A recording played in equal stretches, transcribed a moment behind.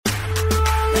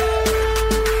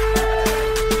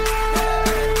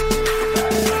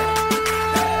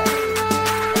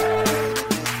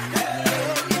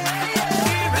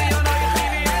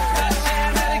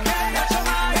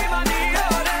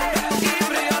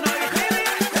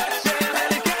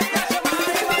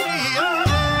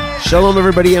Shalom,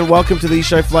 everybody, and welcome to the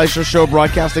Yishai Fleisher Show,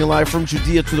 broadcasting live from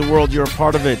Judea to the world. You're a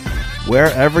part of it,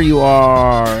 wherever you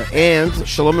are. And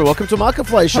shalom and welcome to Malka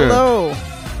Fleisher. Hello.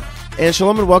 And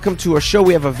shalom and welcome to our show.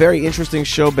 We have a very interesting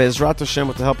show, Be'ezrat Hashem,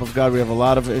 with the help of God. We have a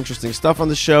lot of interesting stuff on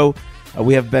the show.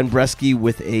 We have Ben Bresky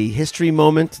with a history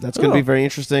moment. That's going to be very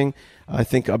interesting. I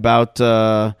think about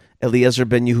Eliezer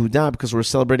ben Yehuda, because we're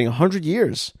celebrating 100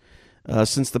 years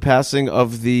since the passing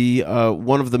of the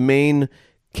one of the main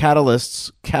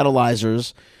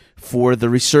catalyzers for the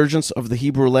resurgence of the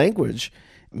Hebrew language.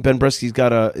 Ben Bresky's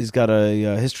got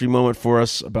a history moment for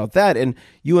us about that. And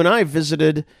you and I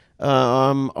visited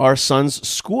our son's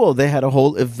school. They had a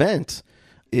whole event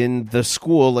in the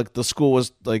school. Like the school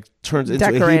was like turned into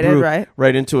decorated, a Hebrew,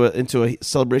 right into a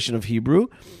celebration of Hebrew.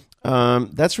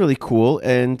 That's really cool.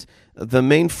 And the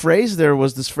main phrase there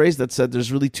was this phrase that said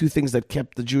there's really two things that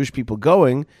kept the Jewish people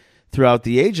going throughout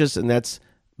the ages, and that's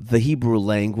the Hebrew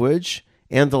language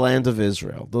and the land of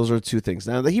Israel. Those are two things.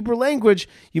 Now, the Hebrew language,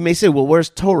 you may say, well, where's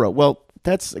Torah? Well,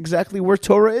 that's exactly where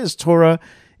Torah is. Torah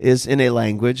is in a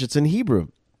language. It's in Hebrew.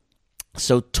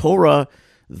 So Torah,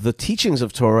 the teachings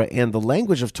of Torah and the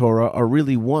language of Torah are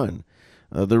really one.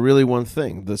 They're really one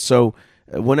thing. So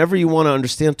whenever you want to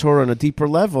understand Torah on a deeper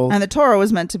level... And the Torah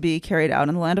was meant to be carried out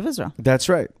in the land of Israel. That's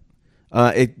right.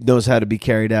 It knows how to be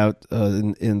carried out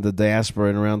in the diaspora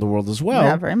and around the world as well.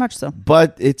 Yeah, very much so.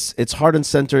 But its heart and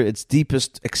center, its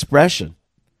deepest expression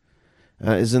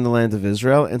is in the land of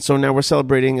Israel. And so now we're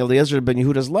celebrating Eliezer ben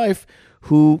Yehuda's life,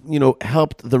 who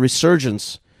helped the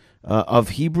resurgence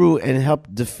of Hebrew and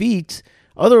helped defeat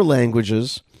other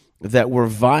languages that were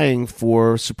vying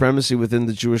for supremacy within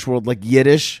the Jewish world, like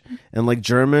Yiddish and like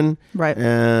German. Right.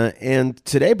 And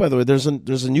today, by the way, there's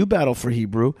a new battle for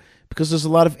Hebrew, because there's a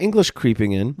lot of English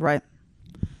creeping in, right,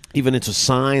 even into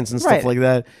signs and stuff like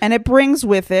that. And it brings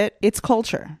with it its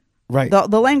culture. Right.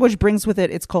 The language brings with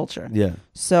it its culture. Yeah.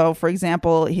 So, for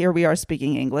example, here we are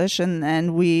speaking English, and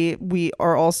then we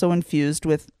are also infused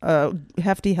with a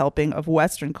hefty helping of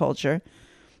Western culture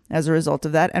as a result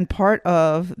of that. And part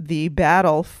of the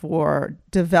battle for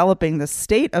developing the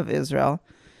state of Israel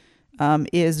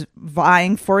is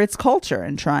vying for its culture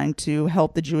and trying to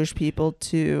help the Jewish people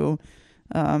to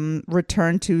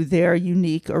return to their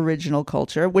unique original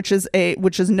culture, which is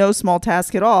no small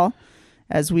task at all,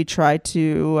 as we try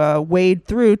to wade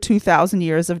through 2,000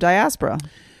 years of diaspora.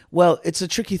 Well, it's a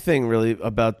tricky thing, really,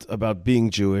 about being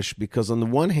Jewish, because on the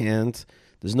one hand,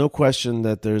 there's no question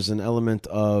that there's an element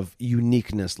of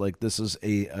uniqueness. Like this is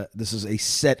a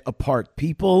set apart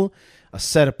people, a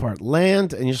set apart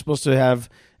land, and you're supposed to have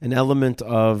an element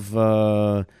of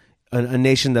a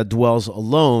nation that dwells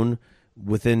alone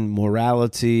within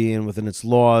morality and within its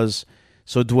laws,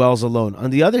 so it dwells alone. On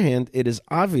the other hand, it is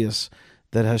obvious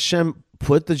that Hashem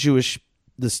put the Jewish,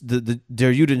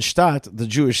 der Judenstaat, the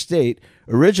Jewish state,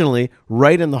 originally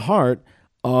right in the heart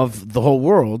of the whole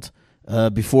world.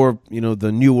 Before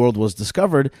the New World was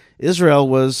discovered, Israel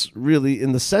was really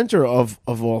in the center of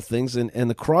all things, and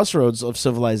the crossroads of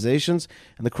civilizations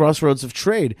and the crossroads of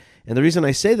trade. And the reason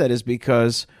I say that is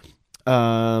because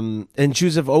and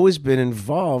Jews have always been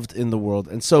involved in the world.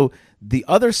 And so the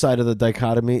other side of the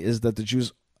dichotomy is that the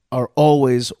Jews are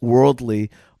always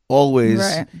worldly, always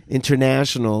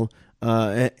international,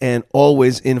 and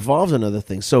always involved in other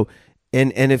things. So,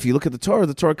 and if you look at the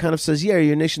Torah kind of says, yeah,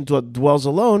 your nation dwells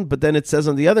alone, but then it says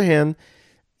on the other hand,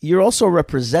 you're also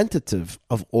representative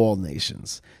of all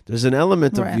nations. There's an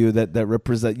element of you that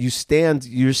represent, you stand,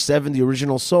 your 70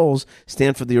 original souls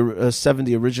stand for the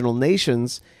 70 original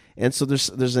nations. And so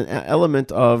there's an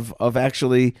element of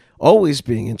actually always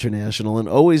being international and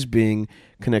always being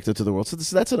connected to the world. So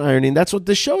that's an irony, and that's what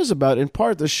the show is about. In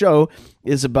part, the show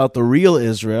is about the real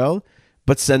Israel,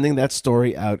 but sending that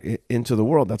story out into the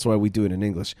world. That's why we do it in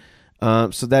English.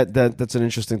 So that's an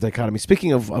interesting dichotomy.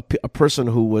 Speaking of a person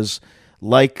who was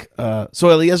like, so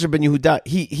Eliezer ben Yehuda,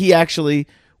 he actually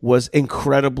was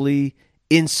incredibly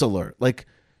insular, like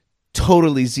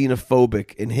totally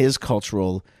xenophobic in his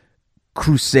cultural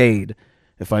crusade,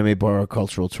 if I may borrow a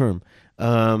cultural term,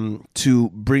 to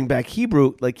bring back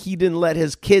Hebrew. Like, he didn't let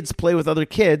his kids play with other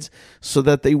kids so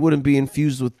that they wouldn't be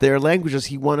infused with their languages.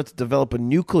 He wanted to develop a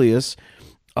nucleus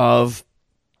of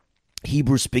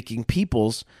Hebrew-speaking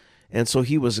peoples, and so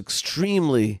he was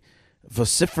extremely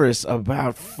vociferous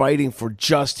about fighting for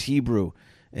just Hebrew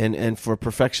and for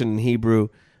perfection in Hebrew.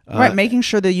 Right, making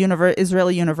sure the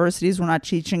Israeli universities were not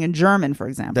teaching in German, for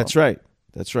example. That's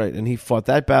right. And he fought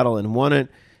that battle and won it.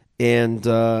 And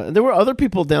there were other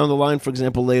people down the line. For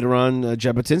example, later on,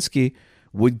 Jabotinsky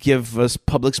would give us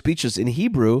public speeches in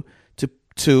Hebrew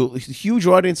to huge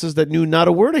audiences that knew not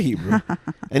a word of Hebrew.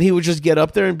 And he would just get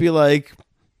up there and be like,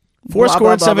 blah, Fourscore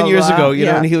blah, and blah, 7 blah, years blah. ago,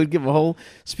 Yeah. and he would give a whole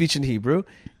speech in Hebrew,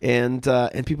 and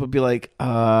people would be like,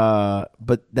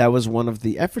 but that was one of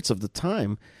the efforts of the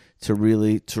time to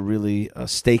really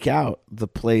stake out the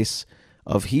place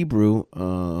of Hebrew.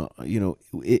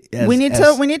 We need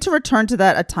to return to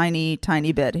that a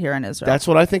tiny bit here in Israel. That's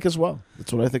what I think as well.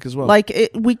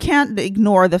 We can't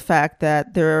ignore the fact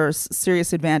that there are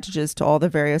serious advantages to all the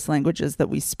various languages that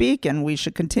we speak, and we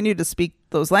should continue to speak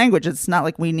those languages. It's not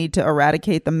like we need to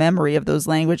eradicate the memory of those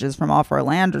languages from off our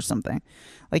land or something.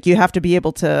 Like, you have to be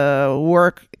able to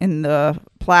work in the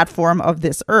platform of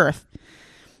this earth.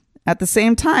 At the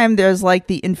same time, there's like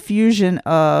the infusion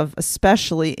of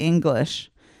especially English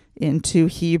into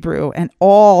Hebrew and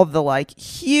all the like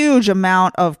huge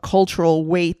amount of cultural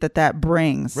weight that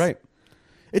brings. Right.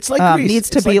 It's like Greece. Needs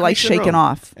to It's be like Greece and shaken Rome.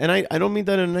 off. And I don't mean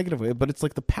that in a negative way, but it's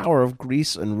like the power of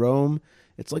Greece and Rome.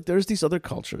 It's like there's these other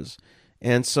cultures.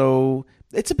 And so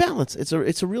it's a balance. It's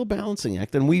a real balancing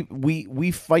act. And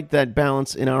we fight that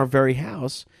balance in our very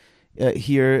house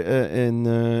here in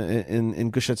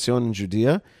Gush Etzion in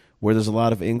Judea, where there's a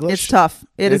lot of English. It's tough.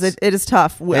 It is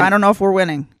tough. I don't know if we're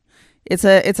winning. It's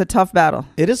a tough battle.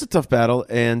 It is a tough battle.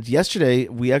 And yesterday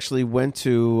we actually went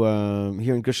to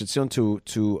here in Gush Etzion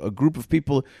to a group of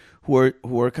people who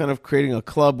are kind of creating a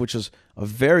club, which is a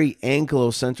very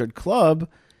Anglo-centered club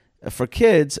for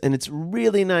kids, and it's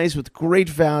really nice with great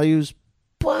values.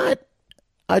 But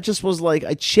I just was like,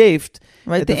 I chafed.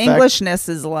 Right, the Englishness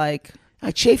is like, I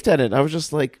chafed at it. I was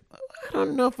just like, I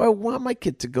don't know if I want my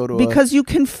kid to go to because you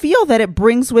can feel that it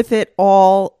brings with it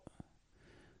all.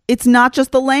 It's not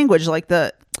just the language, like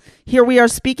here we are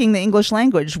speaking the English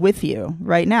language with you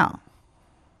right now.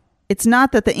 It's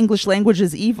not that the English language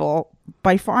is evil,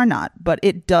 by far not, but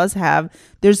it does have,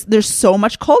 there's so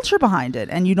much culture behind it,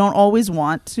 and you don't always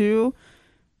want to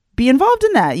be involved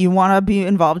in that. You want to be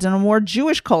involved in a more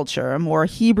Jewish culture, a more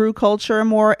Hebrew culture, a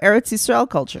more Eretz Yisrael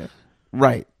culture.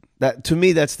 Right. That, to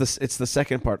me, it's the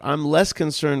second part. I'm less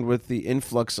concerned with the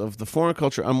influx of the foreign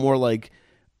culture. I'm more like,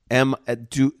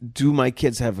 do my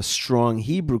kids have a strong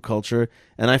Hebrew culture?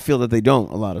 And I feel that they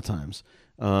don't a lot of times.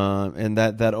 And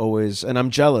that always, and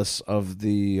I'm jealous of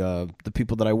the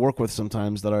people that I work with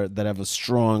sometimes that have a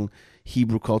strong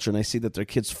Hebrew culture, and I see that their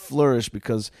kids flourish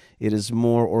because it is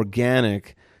more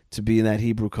organic to be in that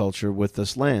Hebrew culture with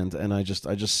this land, and I just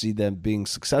see them being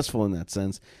successful in that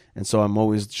sense, and so I'm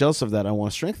always jealous of that. I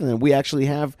want to strengthen them. We actually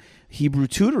have Hebrew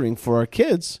tutoring for our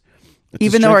kids,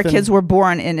 even though our kids were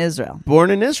born in Israel,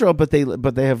 but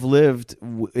they have lived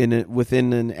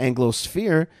within an Anglo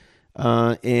sphere,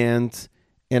 and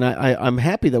I'm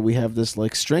happy that we have this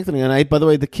like strengthening. And by the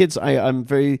way, the kids, I'm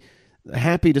very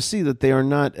happy to see that they are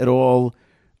not at all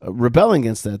rebelling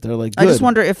against that. They're like, good. I just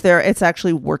wonder if it's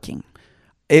actually working.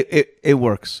 It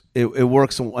works. It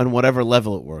works on whatever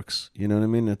level it works. You know what I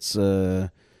mean? It's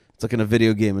like in a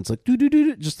video game. It's like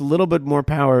do just a little bit more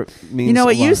power means. You know,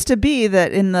 it a lot. used to be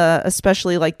that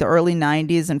especially like the early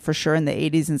 90s and for sure in the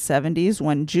 80s and 70s,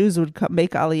 when Jews would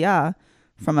make Aliyah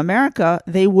from America,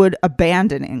 they would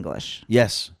abandon English.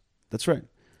 Yes, that's right.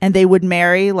 And they would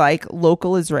marry like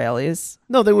local Israelis.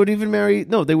 No, they would marry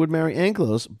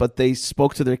Anglos, but they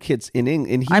spoke to their kids in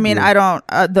Hebrew. I mean, I don't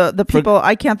the people.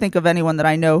 I can't think of anyone that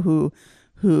I know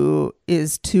who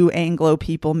is two Anglo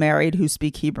people married who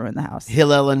speak Hebrew in the house.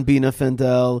 Hillel and Bina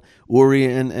Fendel, Uri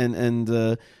and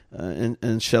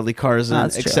Shelley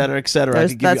Karzan, et cetera, et cetera.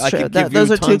 That's true. Those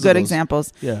are two good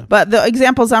examples. Yeah. But the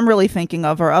examples I'm really thinking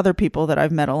of are other people that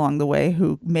I've met along the way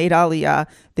who made Aliyah.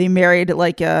 They married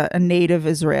like a native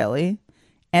Israeli,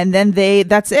 and then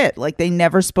that's it. Like, they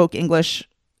never spoke English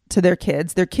to their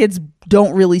kids. Their kids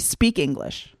don't really speak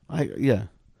English.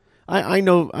 I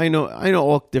know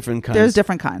all different kinds. There's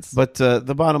different kinds. But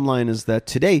the bottom line is that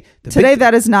today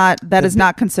that is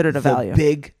not considered a value. The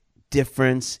big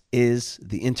difference is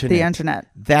the internet. The internet.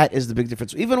 That is the big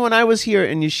difference. Even when I was here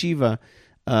in yeshiva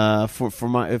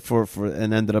for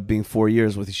and ended up being 4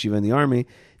 years with yeshiva in the army,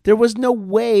 there was no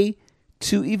way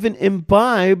to even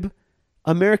imbibe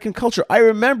American culture. I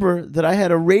remember that I had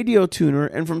a radio tuner,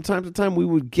 and from time to time we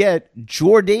would get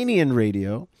Jordanian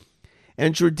radio.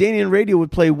 And Jordanian radio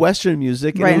would play Western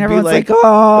music, and right, it would and be like,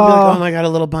 oh my God, a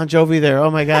little Bon Jovi there.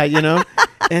 Oh my God, you know.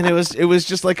 And it was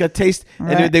just like a taste.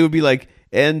 Right. And they would be like,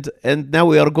 and now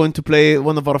we are going to play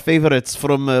one of our favorites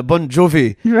from Bon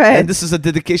Jovi. Right. And this is a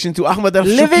dedication to Ahmed Al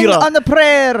Shakira. Living on the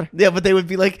prayer. Yeah, but they would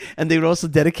be like, and they were also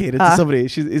dedicated to somebody.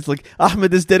 It's like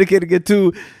Ahmed is dedicating it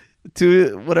to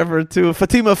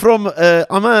Fatima from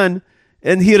Amman.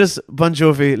 And here is Bon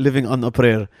Jovi, Living on a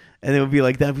Prayer. And it would be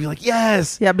like that. We'd be like,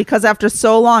 yes. Yeah, because after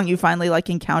so long, you finally like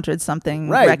encountered something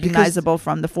Right, recognizable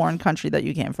from the foreign country that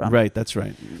you came from. Right, that's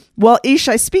right. Well,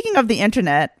 Ishai, speaking of the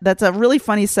internet, that's a really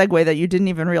funny segue that you didn't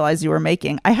even realize you were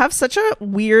making. I have such a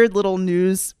weird little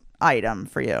news item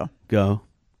for you. Go.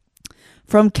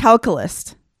 From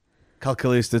Calculist.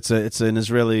 Calculist, it's an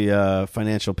Israeli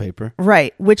financial paper.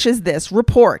 Right, which is this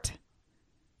report.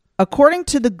 According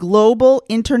to the Global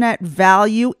Internet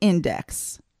Value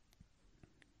Index,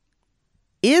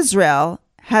 Israel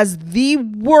has the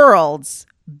world's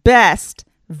best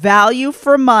value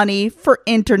for money for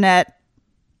internet.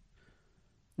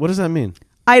 What does that mean?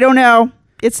 I don't know.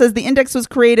 It says the index was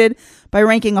created by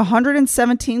ranking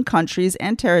 117 countries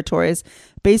and territories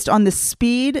based on the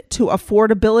speed to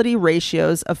affordability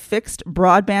ratios of fixed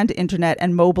broadband internet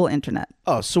and mobile internet.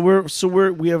 Oh, so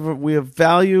we have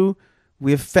value,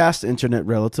 we have fast internet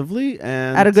relatively,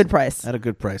 and At a good price. At a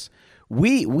good price.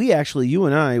 We actually, you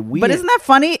and I, But isn't that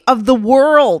funny? Of the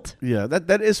world. Yeah,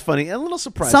 that is funny and a little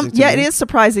surprising. It is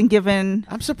surprising given.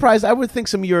 I'm surprised. I would think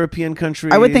some European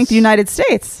countries. I would think the United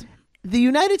States. The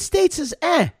United States is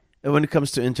when it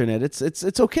comes to internet.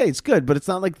 It's okay. It's good, but it's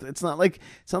not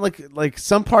like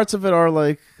some parts of it are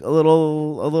like a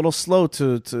little slow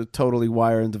to totally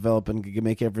wire and develop and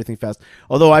make everything fast.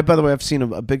 Although by the way, I've seen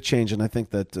a big change, and I think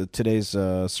that today's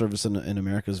service in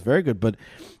America is very good.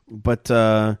 But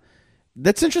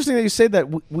that's interesting that you say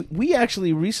that. We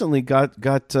actually recently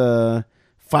got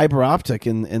fiber optic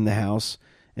in the house.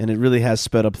 And it really has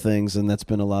sped up things, and that's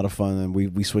been a lot of fun. And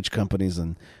we switched companies,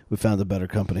 and we found a better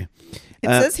company. It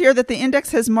says here that the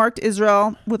index has marked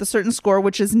Israel with a certain score,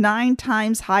 which is 9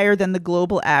 times higher than the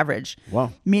global average.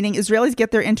 Wow. Meaning Israelis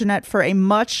get their internet for a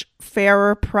much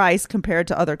fairer price compared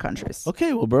to other countries.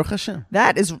 Okay, well, Baruch Hashem.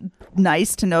 That is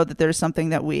nice to know that there's something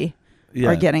that we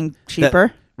are getting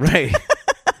cheaper. Right.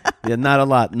 Yeah, not a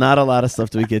lot of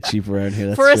stuff do we get cheaper around here.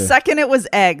 That's For a true. second, it was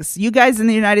eggs. You guys in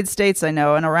the United States, I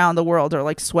know, and around the world are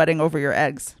like sweating over your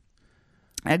eggs.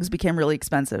 Eggs became really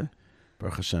expensive.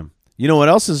 Baruch Hashem. You know what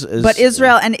else is but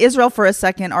Israel for a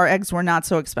second, our eggs were not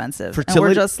so expensive. And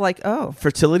we're just like,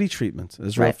 fertility treatment.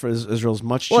 Israel's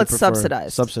much cheaper. Well, it's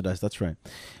subsidized. Subsidized, that's right.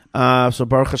 So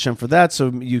Baruch Hashem for that. So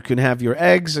you can have your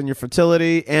eggs and your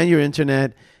fertility and your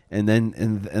internet, and then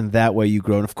and that way you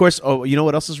grow. And of course, you know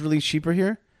what else is really cheaper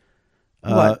here?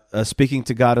 Speaking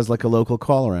to God is like a local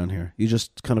call around here. You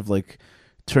just kind of like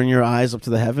turn your eyes up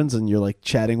to the heavens and you're like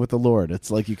chatting with the Lord.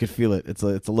 It's like you could feel it. It's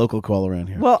a local call around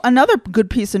here. Well, another good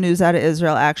piece of news out of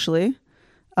Israel actually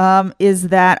is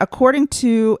that according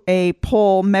to a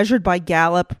poll measured by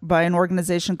Gallup by an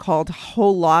organization called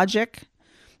Hologic,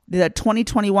 the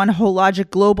 2021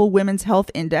 Hologic Global Women's Health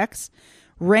Index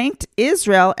ranked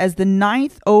Israel as the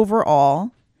 9th overall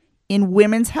in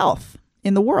women's health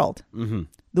in the world. Mm-hmm.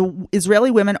 The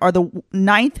Israeli women are the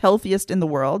 9th healthiest in the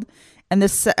world, and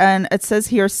it says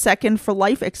here second for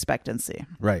life expectancy.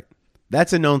 Right,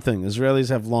 that's a known thing. Israelis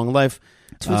have long life.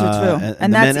 True.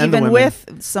 And that's even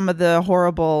with some of the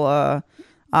horrible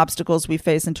obstacles we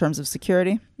face in terms of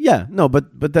security. Yeah, no,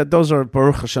 but those are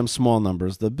Baruch Hashem small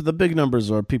numbers. The big numbers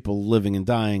are people living and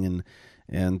dying,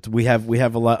 and we have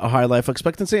a high life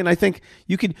expectancy, and I think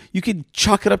you could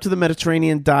chalk it up to the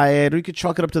Mediterranean diet, or you could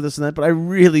chalk it up to this and that. But I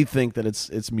really think that it's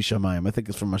Mishamayim. I think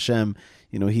it's from Hashem.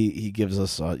 He gives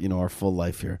us our full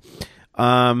life here.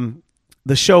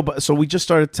 The show. So we just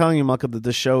started telling you, Malka, that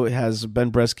this show has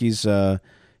Ben Bresky's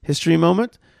history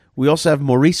moment. We also have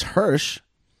Maurice Hirsch,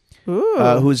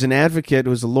 who's an advocate,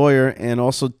 who's a lawyer, and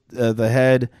also the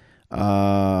head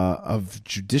of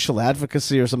judicial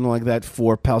advocacy or something like that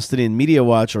for Palestinian Media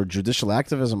Watch or judicial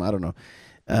activism. I don't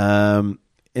know.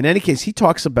 In any case, he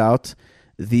talks about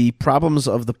the problems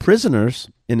of the prisoners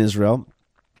in Israel,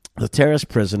 the terrorist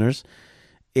prisoners,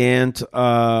 and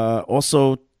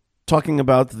also talking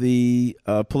about the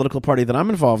political party that I'm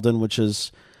involved in, which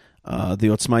is the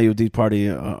Otzma Yehudit party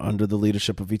under the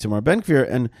leadership of Itamar Ben-Gvir,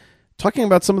 and talking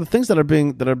about some of the things that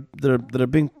are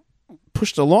being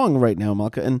pushed along right now,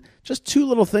 Malka, and just 2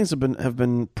 little things have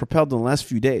been propelled in the last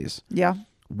few days. Yeah.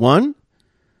 One,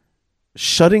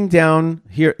 shutting down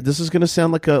here. This is going to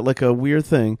sound like a weird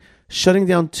thing. Shutting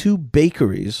down 2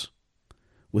 bakeries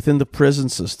within the prison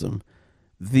system.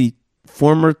 The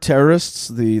former terrorists,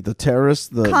 the terrorists,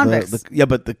 convicts.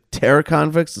 But the terror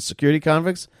convicts, the security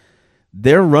convicts,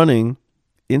 they're running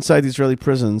inside the Israeli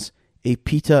prisons a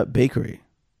pita bakery.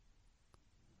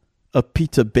 A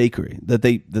pita bakery that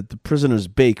the prisoners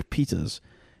bake pitas,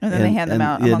 and then they hand them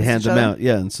out.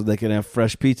 And so they can have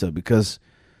fresh pizza, because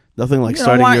nothing like you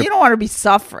don't want to be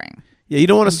suffering. Yeah, you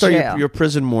don't want to start your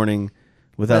prison morning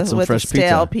without some fresh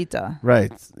stale pita.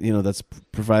 Right, that's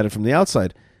provided from the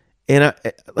outside, and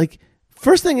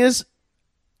First thing is,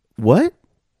 what?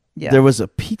 Yeah. There was a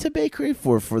pizza bakery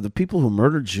for the people who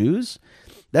murdered Jews.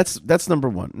 That's number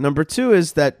one. Number two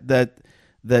is that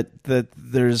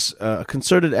there's a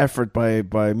concerted effort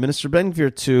by Minister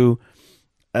Ben-Gvir to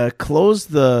close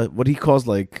the what he calls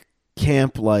like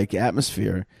camp-like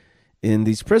atmosphere in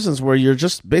these prisons where you're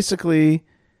just basically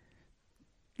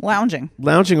lounging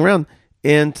around.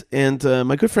 And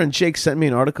my good friend Jake sent me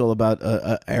an article about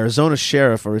a Arizona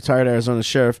sheriff, a retired Arizona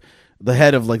sheriff, the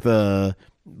head of like the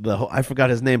whole, I forgot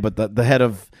his name, but the head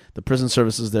of the prison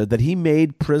services there, that he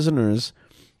made prisoners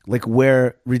like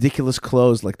wear ridiculous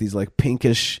clothes, like these like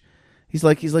pinkish. He's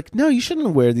like, no, you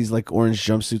shouldn't wear these like orange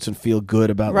jumpsuits and feel good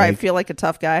about right. Like, feel like a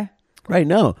tough guy. Right.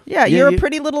 No. Yeah, you're a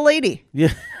pretty little lady.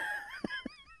 Yeah.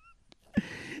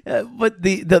 But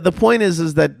the point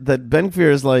is that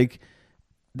Ben-Gvir is like,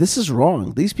 this is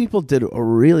wrong. These people did a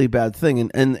really bad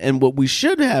thing, and what we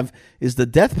should have is the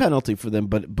death penalty for them.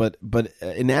 But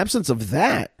in absence of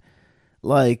that,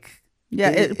 like,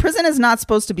 prison is not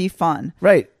supposed to be fun,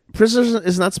 right? Prison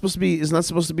is not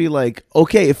supposed to be like,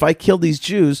 okay, if I kill these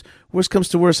Jews, worst comes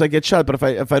to worst, I get shot. But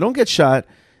if I don't get shot,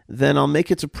 then I'll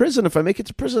make it to prison. If I make it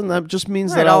to prison, that just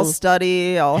means that I'll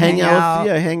study, I'll hang out.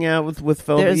 Hang out with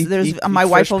fellow. My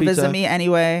wife will visit me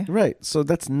anyway. Right. So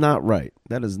that's not right.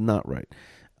 That is not right.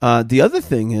 The other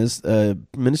thing is,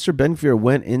 Minister Ben-Gvir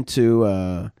went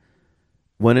into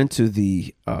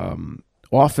the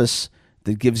office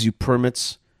that gives you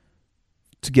permits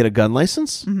to get a gun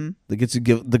license. Mm-hmm. That gets you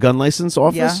the gun license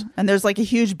office. Yeah, and there's like a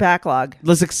huge backlog.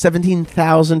 There's like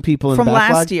 17,000 people in from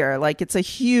backlog. Last year. Like it's a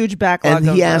huge backlog. And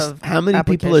he asked, "How many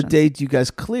people a day do you guys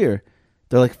clear?"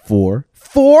 They're like 4.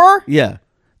 4? Yeah,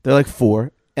 they're like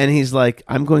 4. And he's like,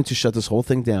 I'm going to shut this whole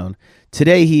thing down.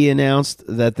 Today he announced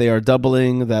that they are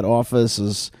doubling that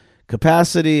office's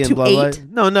capacity and to blah 8? blah.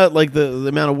 No, not like the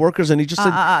amount of workers. And he just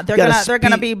said they're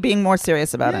gonna be being more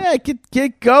serious about it. Yeah,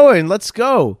 get going. Let's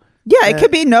go. Yeah, it could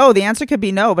be no. The answer could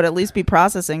be no, but at least be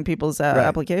processing people's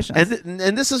applications.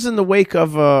 And this is in the wake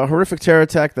of a horrific terror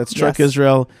attack that struck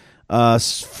Israel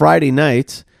Friday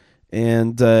night,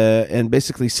 and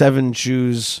basically 7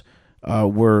 Jews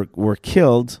were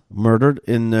killed, murdered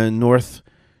in North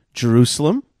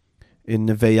Jerusalem, in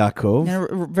Neve Yaakov. In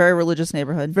a very religious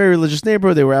neighborhood. Very religious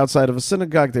neighborhood. They were outside of a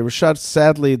synagogue. They were shot.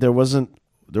 Sadly, there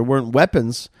weren't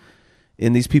weapons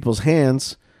in these people's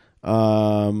hands,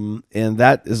 and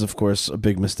that is, of course, a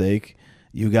big mistake.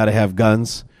 You got to have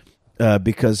guns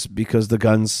because the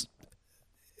guns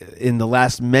in the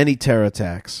last many terror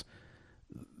attacks,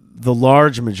 the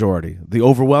large majority, the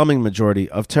overwhelming majority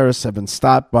of terrorists have been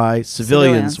stopped by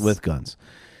civilians with guns.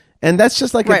 And that's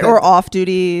just like or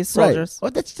off-duty soldiers.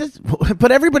 Right. Well,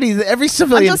 but every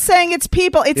civilian. I'm just saying, it's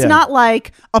people. It's not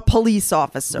like a police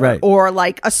officer or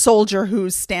like a soldier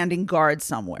who's standing guard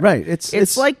somewhere. Right.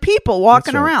 It's like people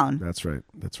walking around. That's right.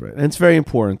 And it's very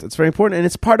important. It's very important, and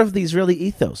it's part of the Israeli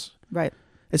ethos. Right.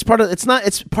 It's part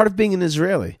of being an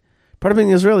Israeli. Part of being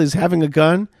an Israeli is having a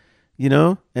gun,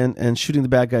 and shooting the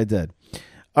bad guy dead.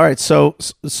 All right, so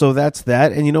that's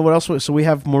that. And you know what else? So we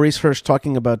have Maurice Hirsch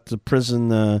talking about the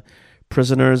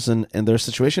prisoners and their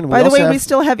situation. By the way, we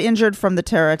still have injured from the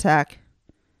terror attack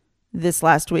this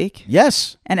last week.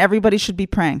 Yes. And everybody should be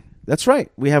praying. That's right.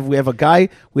 We have a guy,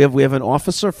 we have an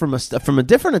officer from a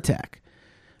different attack.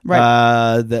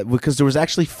 Right. Because there was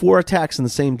actually 4 attacks in the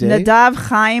same day. Nadav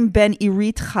Chaim ben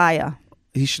Irit Chaya.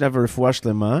 He should have a refuah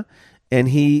shlema. And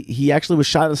he actually was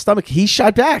shot in the stomach. He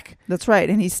shot back. That's right.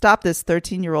 And he stopped this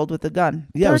 13-year-old with a gun.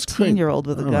 Yeah, 13-year-old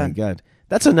with a gun. Oh my God.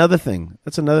 That's another thing.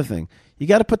 You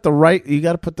got to put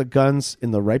the guns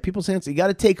in the right people's hands. You got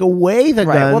to take away the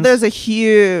guns. Well, there's a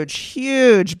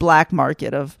huge black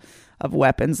market of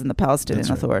weapons in the Palestinian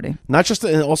Authority. Not just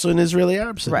also in Israeli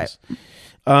Arab cities.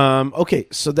 Right. Okay,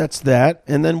 so that's that.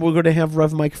 And then we're going to have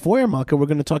Rav Mike Feuermacher. We're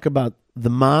going to talk about the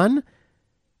Man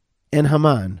and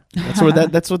Haman. That's what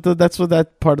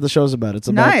that part of the show is about. It's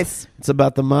about It's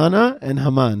about the Manna and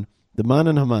Haman. The Man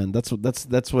and Haman. That's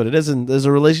what it is. And there's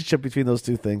a relationship between those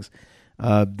two things.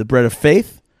 The bread of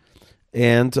faith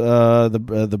and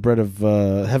the bread of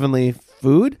heavenly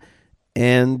food,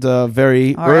 and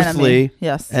very our earthly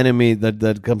enemy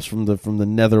that comes from the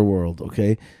netherworld.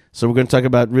 Okay, so we're going to talk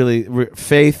about really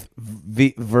faith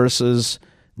versus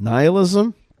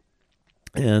nihilism.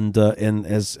 And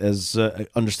as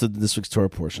understood in this week's Torah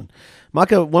portion.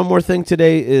 Maka, one more thing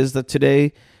today is that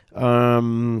today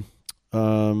is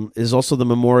also the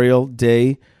memorial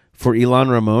day for Ilan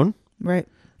Ramon, right?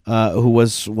 Who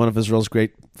was one of Israel's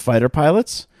great fighter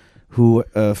pilots, who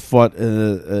fought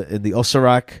in the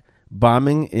Osirak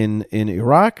bombing in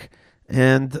Iraq,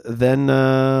 and then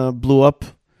blew up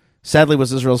sadly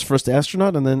was Israel's first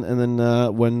astronaut, and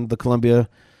then when the Columbia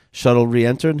shuttle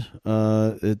re-entered,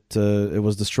 it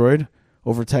was destroyed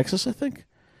over Texas, I think.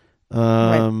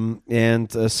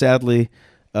 And sadly,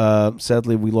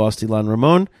 we lost Ilan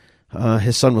Ramon.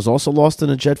 His son was also lost in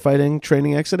a jet fighting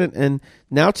training accident, and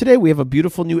now today we have a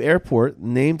beautiful new airport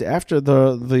named after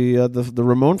the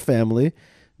Ramon family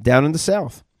down in the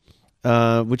south,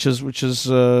 which is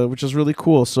really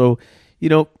cool. So,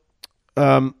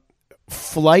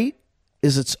 flight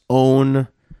is its own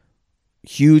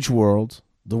huge world,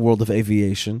 the world of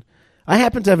aviation. I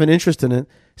happen to have an interest in it.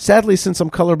 Sadly, since I'm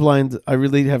colorblind, I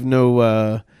really have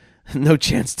no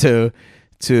chance to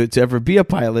ever be a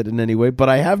pilot in any way. But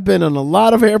I have been on a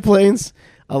lot of airplanes,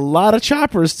 a lot of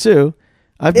choppers too.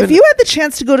 If you had the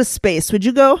chance to go to space, would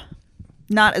you go?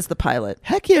 Not as the pilot.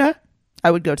 Heck yeah, I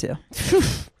would go too.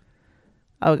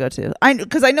 I would go too.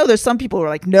 Because I know there's some people who are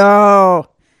like, no,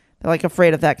 they're like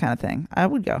afraid of that kind of thing. I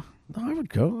would go. No, I would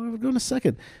go. I would go in a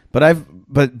second. But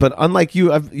but unlike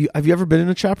you, have you ever been in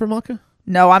a chopper, Malka?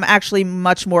 No, I'm actually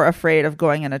much more afraid of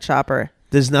going in a chopper.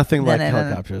 There's nothing like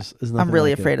helicopters. I'm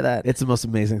really afraid of that. It's the most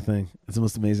amazing thing.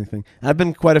 I've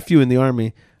been quite a few in the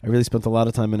Army. I really spent a lot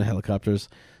of time in helicopters,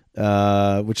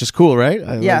 which is cool, right?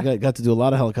 I got to do a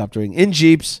lot of helicoptering in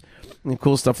Jeeps and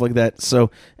cool stuff like that.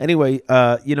 So anyway,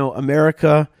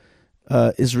 America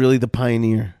is really the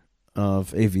pioneer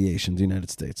of aviation, the United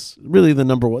States. Really the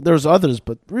number one. There's others,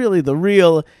 but really the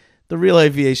real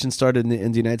aviation started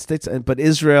in the United States. But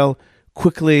Israel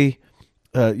quickly,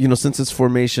 since its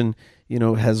formation,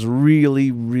 has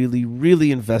really, really,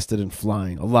 really invested in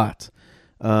flying a lot.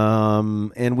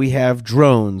 And we have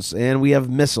drones, and we have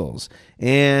missiles,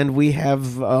 and we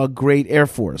have a great Air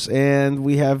Force, and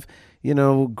we have,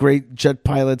 great jet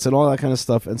pilots and all that kind of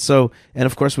stuff. And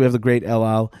of course we have the great El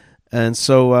Al. And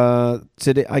so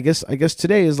today, I guess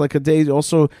today is like a day to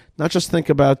also not just think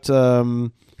about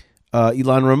Ilan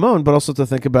Ramon, but also to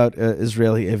think about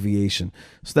Israeli aviation.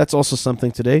 So that's also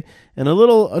something today. And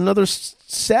another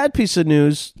sad piece of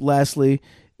news, lastly,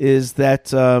 is that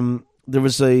there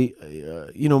was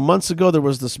months ago there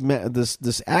was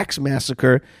this axe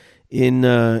massacre in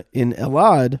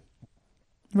Elad.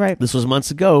 Right. This was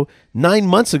months ago, 9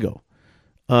 months ago.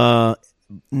 Now,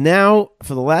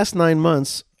 for the last 9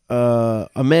 months,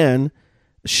 a man,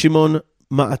 Shimon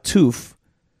Ma'atuf,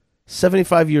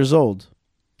 75 years old,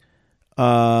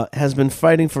 has been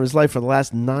fighting for his life for the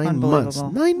last 9 months.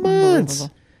 9 months.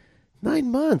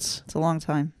 9 months. It's a long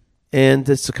time. And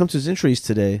to succumb to his injuries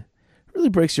today really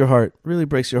breaks your heart. Really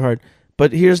breaks your heart.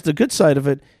 But here's the good side of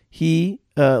it. He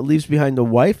leaves behind a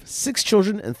wife, 6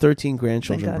 children, and 13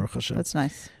 grandchildren. Baruch Hashem. That's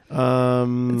nice.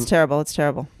 It's terrible. It's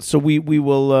terrible. So we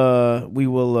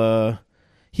will.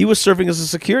 He was serving as a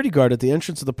security guard at the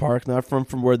entrance of the park, not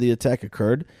from where the attack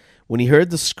occurred. When he heard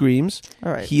the screams,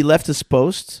 he left his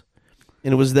post,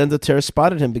 and it was then the terrorists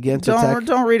spotted him, began to attack.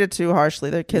 Don't read it too harshly.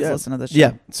 Their kids listen to this show.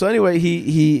 Yeah. So anyway,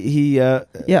 he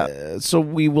so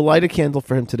we will light a candle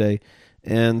for him today,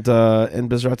 and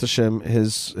Bezrat Hashem,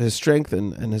 his strength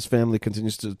and his family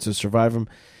continues to survive him.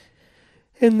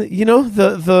 And the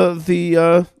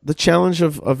challenge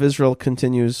of Israel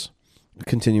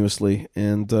continuously,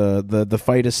 and the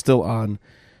fight is still on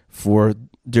for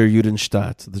der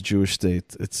Judenstaat, the Jewish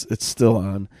state. It's still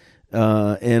on,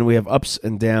 and we have ups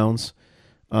and downs.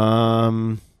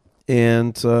 And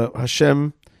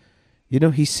Hashem,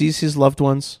 he sees his loved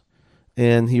ones,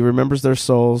 and he remembers their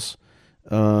souls.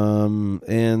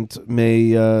 And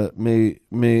may the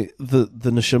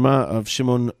neshama of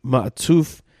Shimon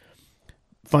Ma'atuf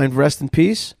find rest and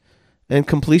peace and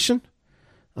completion.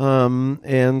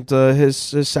 And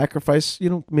his sacrifice,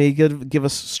 may give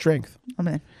us strength.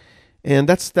 Amen. And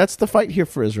that's the fight here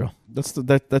for Israel. That's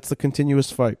the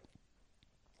continuous fight.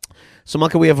 So,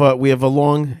 Malka, we have a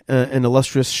long and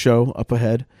illustrious show up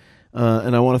ahead,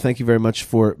 and I want to thank you very much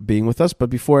for being with us. But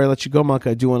before I let you go, Malka,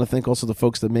 I do want to thank also the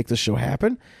folks that make this show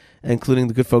happen, including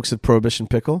the good folks at Prohibition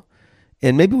Pickle.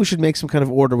 And maybe we should make some kind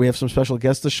of order. We have some special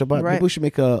guests this Shabbat. Right. Maybe we should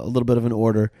make a little bit of an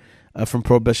order from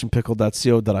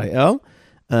prohibitionpickle.co.il.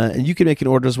 And you can make an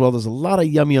order as well. There's a lot of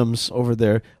yum-yums over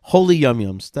there. Holy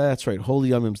yum-yums. That's right, holy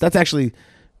yum-yums. That's actually,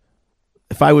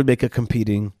 if I would make a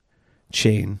competing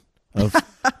chain of,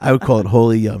 I would call it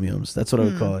holy yum-yums. That's what I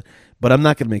would call it. But I'm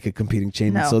not going to make a competing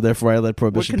chain, no. So therefore I let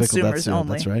prohibitionpickle.co.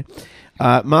 That's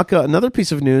right. Malka, another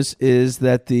piece of news is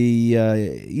that the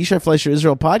Yishai Fleischer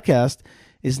Israel podcast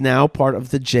is now part of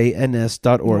the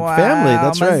JNS.org family.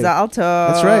 That's right.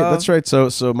 That's right.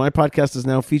 So my podcast is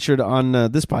now featured on,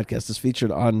 this podcast is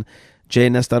featured on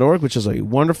JNS.org, which is a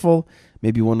wonderful,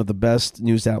 maybe one of the best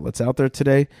news outlets out there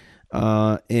today.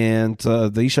 And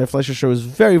the Yishai Fleischer Show is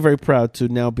very, very proud to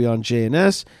now be on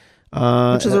JNS.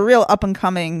 Which is a real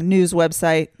up-and-coming news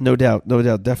website. No doubt,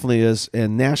 definitely is,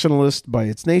 and nationalist by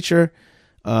its nature,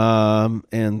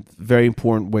 and very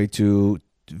important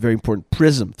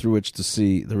prism through which to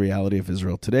see the reality of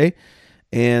Israel today,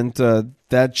 and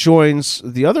that joins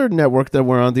the other network that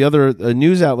we're on, the other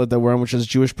news outlet that we're on, which is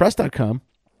JewishPress.com.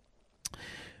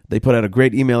 They put out a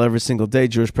great email every single day,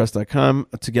 JewishPress.com,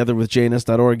 together with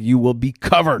JNS.org. You will be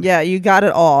covered. Yeah, you got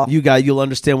it all. You'll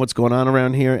understand what's going on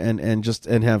around here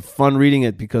and have fun reading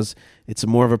it, because it's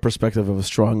more of a perspective of a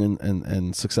strong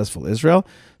and successful Israel.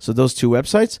 So those two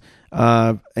websites.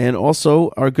 And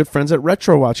also our good friends at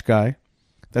Retro Watch Guy.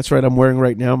 That's right. I'm wearing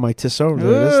right now my Tissot. There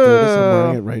it is. I'm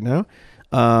wearing it right now.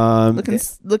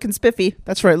 Looking spiffy.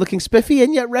 That's right. Looking spiffy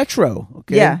and yet retro.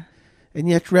 Okay. Yeah. And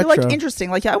yet retro. You're like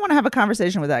interesting. Like, I want to have a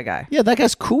conversation with that guy. Yeah, that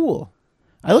guy's cool.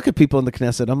 I look at people in the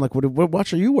Knesset. I'm like, what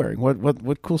watch are you wearing?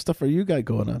 What cool stuff are you guys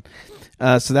going on?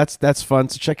 So that's fun.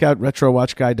 So check out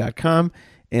retrowatchguy.com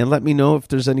and let me know if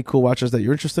there's any cool watches that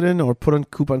you're interested in, or put on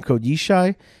coupon code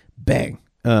YISHAI. Bang.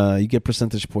 You get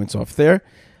percentage points off there.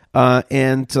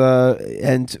 And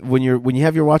when you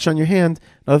have your watch on your hand,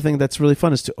 another thing that's really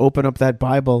fun is to open up that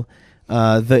Bible,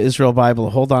 the Israel Bible,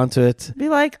 hold on to it. Be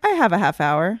like, I have a half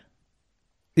hour.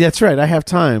 Yeah, that's right. I have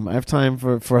time.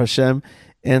 For Hashem.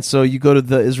 And so you go to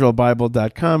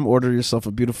theisraelbible.com, order yourself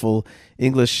a beautiful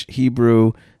English,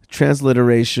 Hebrew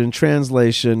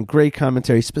translation, great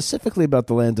commentary specifically about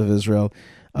the land of Israel,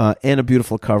 and a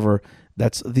beautiful cover.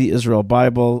 That's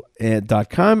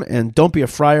theisraelbible.com. And don't be a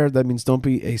friar. That means don't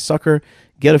be a sucker.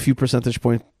 Get a few percentage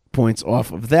points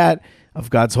off of that, of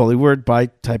God's holy word, by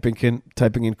typing in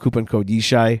coupon code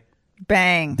YISHAI.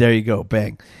 Bang. There you go.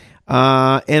 Bang.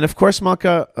 And of course,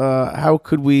 Malka, how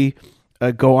could we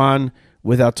go on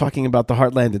without talking about the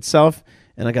Heartland itself?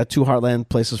 And I got two Heartland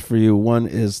places for you. One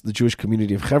is the Jewish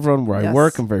community of Hebron, where I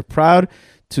work. I'm very proud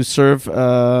to serve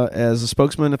as a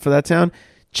spokesman for that town.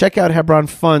 Check out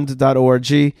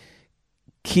HebronFund.org.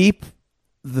 Keep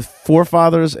the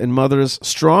forefathers and mothers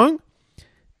strong,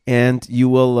 and you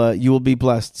will be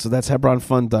blessed. So that's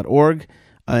HebronFund.org.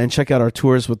 And check out our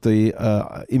tours with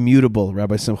the immutable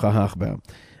Rabbi Simcha Hachbaum.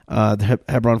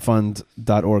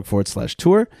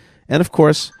 HebronFund.org/tour. And of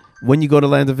course, when you go to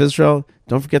Land of Israel,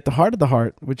 don't forget the Heart of the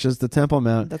Heart, which is the Temple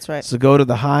Mount. That's right. So go to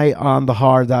the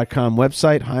highonthehar.com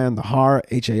website, High on the Har,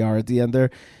 H-A-R at the end there,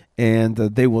 and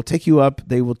they will take you up,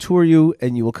 they will tour you,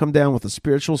 and you will come down with a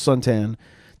spiritual suntan,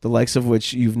 the likes of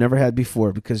which you've never had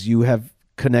before, because you have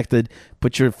connected,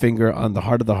 put your finger on the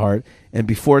heart of the heart. And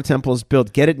before a temple is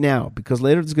built, get it now, because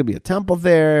later there's going to be a temple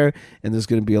there, and there's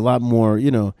going to be a lot more,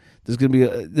 there's going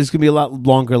to be a lot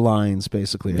longer lines,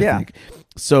 basically, I think.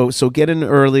 So get in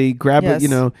early, grab it,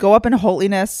 Go up in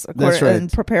holiness,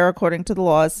 and prepare according to the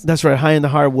laws. That's right. High in the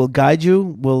Heart will guide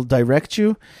you, will direct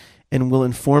you, and will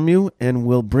inform you, and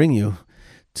will bring you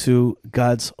to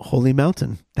God's holy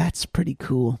mountain. That's pretty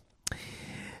cool.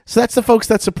 So that's the folks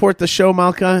that support the show,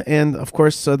 Malka, and of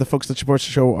course the folks that support the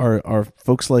show are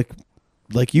folks like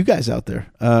you guys out there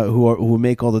who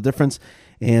make all the difference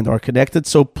and are connected.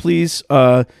 So please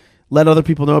let other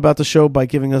people know about the show by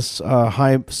giving us a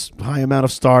high amount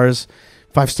of stars,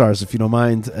 5 stars if you don't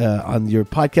mind, on your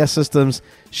podcast systems.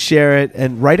 Share it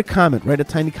and write a comment. Write a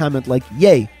tiny comment like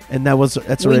 "Yay!" and that's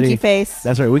already winky face.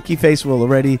 That's right. Winky face will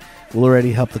already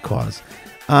help the cause.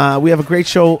 We have a great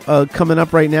show coming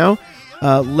up right now.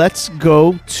 Let's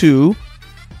go to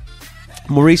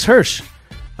Maurice Hirsch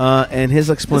and his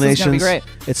explanations. This is going to be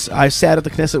great. I sat at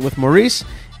the Knesset with Maurice,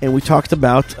 and we talked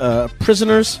about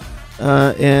prisoners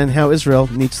and how Israel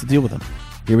needs to deal with them.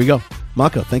 Here we go.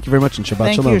 Malka, thank you very much, and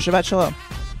Shabbat Shalom. Thank you. Shabbat Shalom.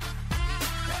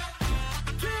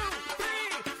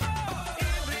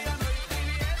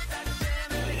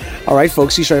 All right,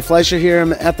 folks, Yishai Fleischer here.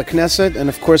 I'm at the Knesset, and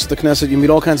of course, at the Knesset, you meet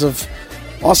all kinds of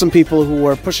awesome people who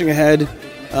are pushing ahead.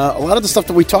 A lot of the stuff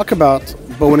that we talk about,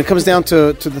 but when it comes down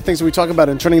to the things that we talk about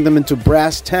and turning them into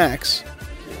brass tacks,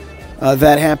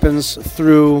 that happens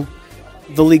through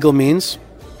the legal means.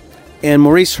 And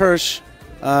Maurice Hirsch,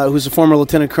 who's a former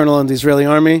lieutenant colonel in the Israeli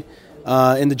army,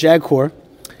 in the JAG Corps,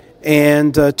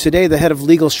 and today the head of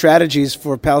legal strategies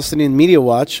for Palestinian Media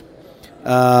Watch,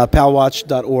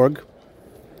 palwatch.org,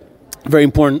 very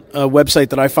important website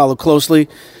that I follow closely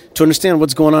to understand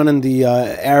what's going on in the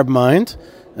Arab mind,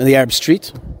 in the Arab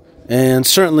street, and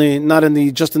certainly not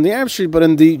just in the Arab street, but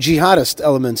in the jihadist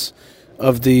elements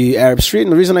of the Arab street.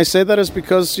 And the reason I say that is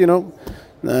because,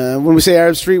 when we say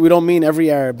Arab street, we don't mean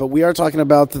every Arab, but we are talking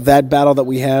about that battle that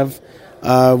we have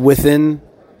within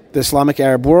the Islamic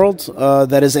Arab world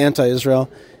that is anti-Israel.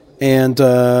 And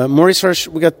Maurice Hirsch,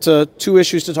 we got 2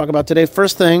 issues to talk about today.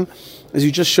 First thing is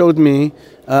you just showed me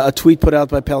a tweet put out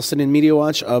by Palestinian Media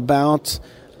Watch about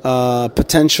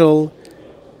potential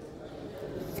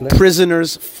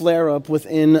prisoners flare up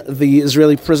within the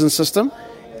Israeli prison system.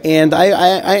 And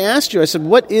I asked you, I said,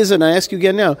 what is it? And I ask you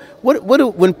again now,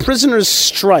 when prisoners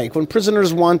strike, when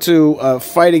prisoners want to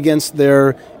fight against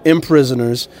their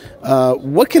imprisoners,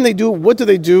 what can they do? What do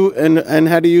they do? And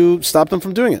how do you stop them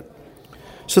from doing it?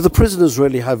 So the prisoners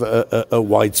really have a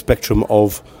wide spectrum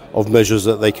of measures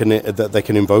that they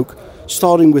can invoke,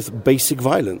 starting with basic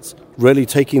violence, really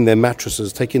taking their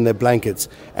mattresses, taking their blankets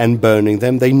and burning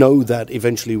them. They know that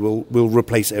eventually will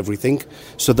replace everything,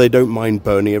 so they don't mind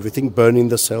burning everything, burning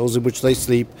the cells in which they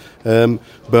sleep,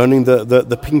 burning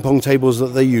the ping pong tables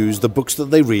that they use, the books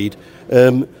that they read.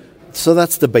 So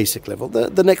that's the basic level.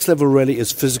 The next level really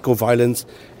is physical violence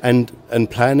and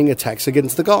planning attacks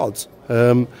against the guards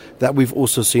that we've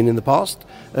also seen in the past.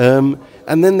 And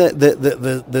then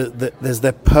there's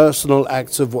their personal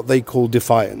acts of what they call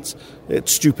defiance.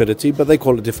 It's stupidity, but they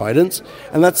call it defiance.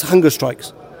 And that's hunger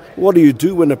strikes. What do you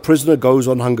do when a prisoner goes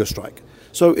on hunger strike?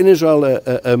 So in Israel,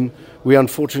 we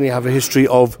unfortunately have a history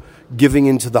of giving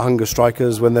in to the hunger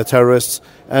strikers when they're terrorists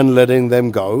and letting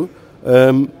them go.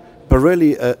 But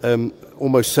really,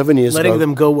 almost 7 years ago... Letting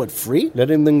them go what, free?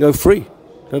 Letting them go free.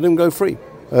 Let them go free.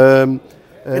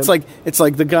 It's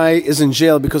like the guy is in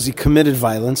jail because he committed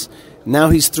violence. Now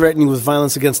he's threatening with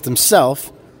violence against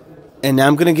himself, and now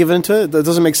I'm going to give in to it? That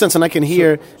doesn't make sense. And I can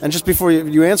hear, and just before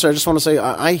you answer, I just want to say,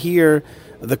 I hear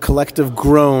the collective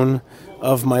groan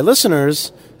of my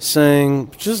listeners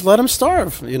saying, just let them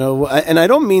starve, and I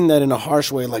don't mean that in a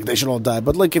harsh way, like they should all die,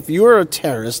 but like if you're a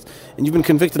terrorist and you've been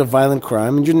convicted of violent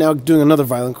crime and you're now doing another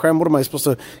violent crime, what am I supposed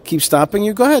to keep stopping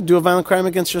you? Go ahead, do a violent crime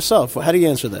against yourself. How do you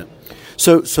answer that?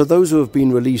 So those who have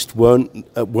been released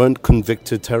weren't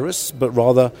convicted terrorists, but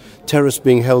rather terrorists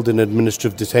being held in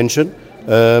administrative detention,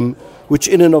 which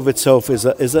in and of itself is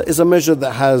a measure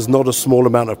that has not a small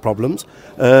amount of problems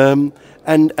and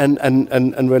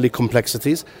really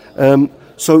complexities.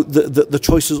 So the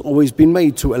choice has always been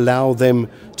made to allow them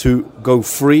to go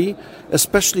free,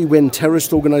 especially when the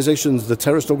terrorist organizations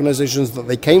that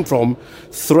they came from,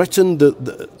 threatened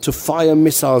to fire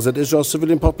missiles at Israel's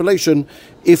civilian population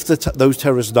if those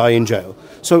terrorists die in jail.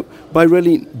 So by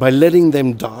letting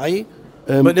them die...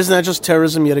 but isn't that just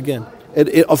terrorism yet again?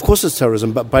 Of course it's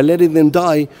terrorism, but by letting them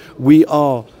die, we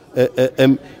are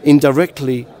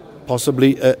indirectly...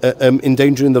 possibly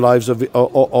endangering the lives of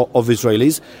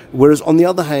Israelis, whereas on the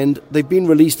other hand, they've been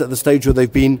released at the stage where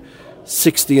they've been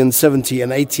 60 and 70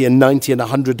 and 80 and 90 and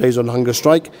 100 days on hunger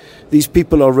strike. These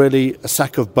people are really a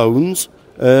sack of bones,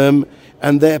 and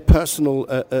their personal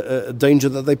danger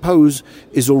that they pose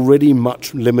is already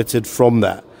much limited from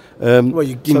that. Well,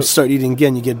 you start eating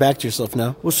again, you get back to yourself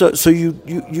now. Well, so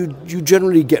you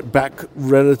generally get back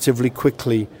relatively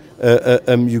quickly.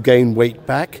 You gain weight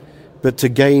back. But to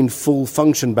gain full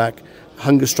function back,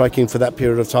 hunger striking for that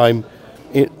period of time,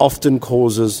 it often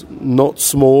causes not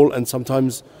small and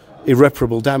sometimes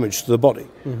irreparable damage to the body.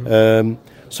 Mm-hmm.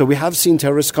 So we have seen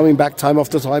terrorists coming back time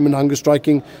after time and hunger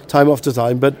striking time after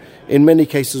time, but in many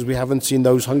cases we haven't seen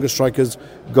those hunger strikers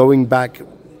going back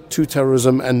to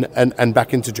terrorism and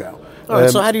back into jail. All right,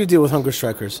 so how do you deal with hunger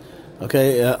strikers?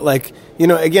 Okay,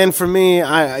 again, for me,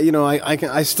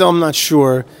 I still am not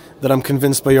sure that I'm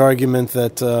convinced by your argument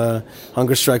that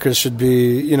hunger strikers should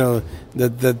be,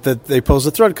 that they pose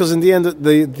a threat, because in the end,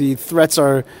 the threats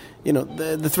are,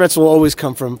 the threats will always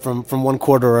come from one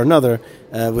quarter or another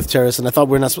with terrorists, and I thought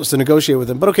we're not supposed to negotiate with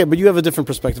them. But okay, but you have a different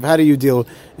perspective. How do you deal,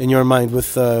 in your mind,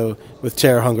 with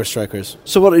terror hunger strikers?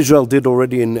 So what Israel did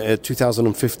already in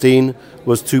 2015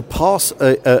 was to pass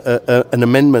an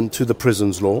amendment to the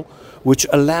prisons law, which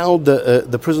allowed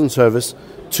the prison service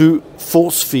to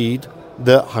force feed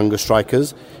the hunger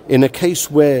strikers in a case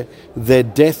where their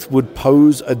death would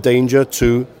pose a danger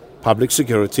to public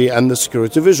security and the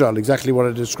security of Israel. Exactly what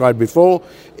I described before.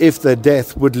 If their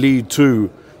death would lead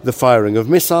to the firing of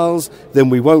missiles,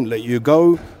 then we won't let you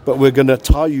go, but we're going to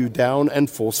tie you down and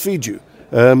force feed you.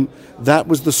 That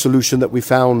was the solution that we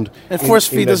found. And force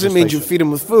feed doesn't mean you feed them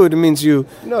with food. It means you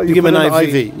give them an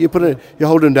IV. You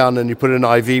hold them down and you put an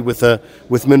IV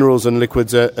with minerals and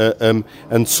liquids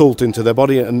and salt into their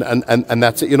body, and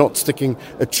that's it. You're not sticking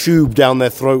a tube down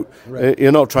their throat. Right.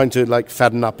 You're not trying to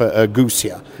fatten up a goose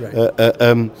here.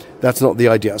 Right. That's not the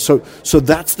idea. So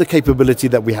that's the capability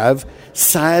that we have.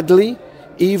 Sadly,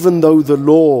 even though the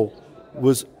law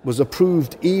was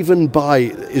approved even by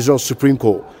Israel's Supreme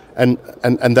Court. And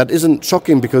that isn't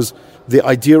shocking, because the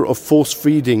idea of force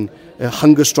feeding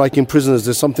hunger striking prisoners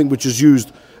is something which is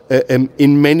used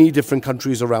in many different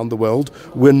countries around the world.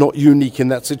 We're not unique in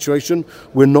that situation.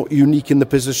 We're not unique in the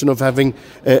position of having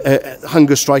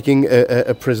hunger striking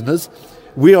prisoners.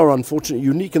 we are unfortunately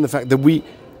unique in the fact that we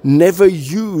never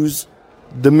use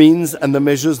the means and the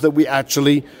measures that we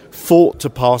actually fought to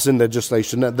pass in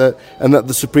legislation and that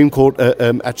the Supreme Court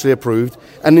actually approved,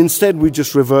 and instead we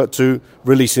just revert to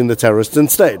releasing the terrorists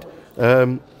instead.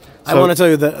 I want to tell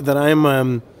you that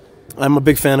I'm a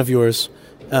big fan of yours,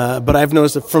 but I've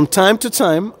noticed that from time to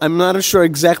time, I'm not sure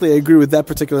exactly I agree with that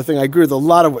particular thing. I agree with a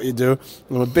lot of what you do.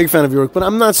 I'm a big fan of your work, but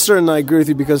I'm not certain I agree with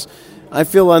you because I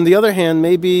feel, on the other hand,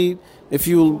 maybe if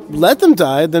you let them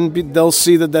die, then they'll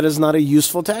see that is not a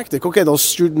useful tactic. Okay, they'll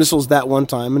shoot missiles that one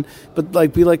time, but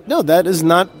be like, no, that is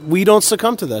not. We don't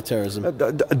succumb to that terrorism.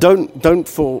 Don't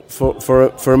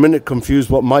for a minute confuse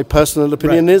what my personal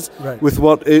opinion is with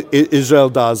what Israel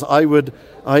does. I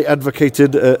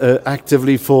advocated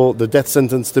actively for the death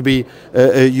sentence to be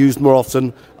used more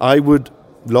often. I would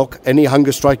lock any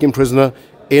hunger striking prisoner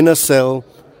in a cell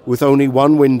with only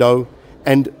one window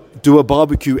and do a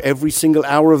barbecue every single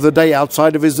hour of the day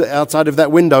outside of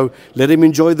that window. Let him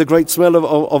enjoy the great smell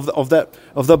of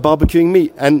the barbecuing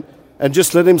meat, and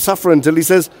just let him suffer until he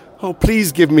says, "Oh,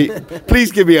 please give me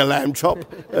a lamb chop."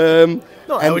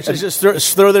 I would just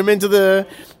throw them into the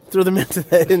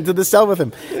cell with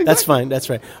him. That's fine. That's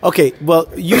right. Okay. Well,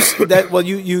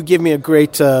 you give me a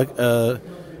great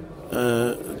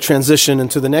transition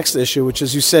into the next issue, which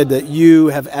is you said that you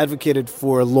have advocated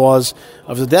for laws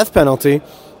of the death penalty.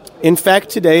 In fact,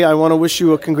 today I want to wish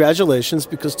you a congratulations,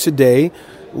 because today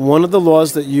one of the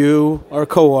laws that you are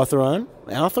co-author on,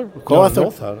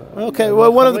 co-author. Okay,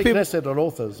 well, one of the people. Knesset are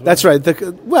authors. That's right.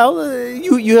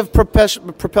 You have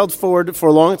propelled forward for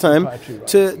a long time.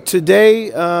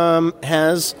 Today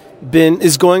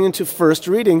is going into first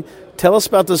reading. Tell us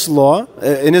about this law.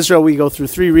 In Israel, we go through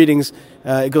 3 readings.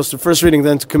 It goes to first reading,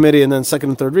 then to committee, and then second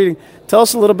and third reading. Tell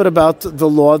us a little bit about the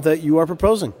law that you are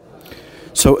proposing.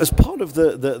 So as part of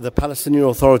the Palestinian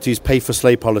Authority's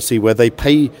pay-for-slay policy, where they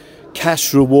pay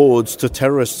cash rewards to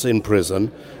terrorists in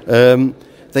prison,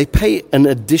 they pay an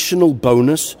additional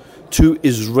bonus to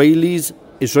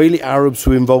Israeli Arabs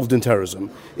who are involved in terrorism.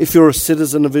 If you're a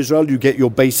citizen of Israel, you get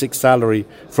your basic salary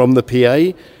from the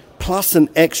PA, plus an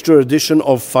extra addition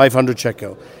of 500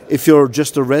 shekel. If you're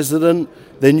just a resident,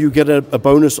 then you get a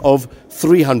bonus of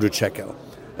 300 shekel.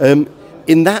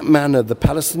 In that manner, the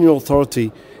Palestinian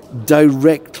Authority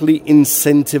directly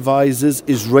incentivizes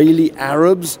Israeli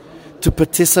Arabs to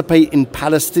participate in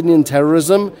Palestinian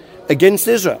terrorism against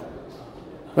Israel,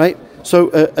 right? So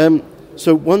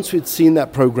once we'd seen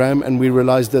that program and we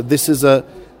realized that this is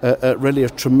really a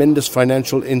tremendous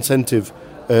financial incentive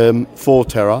for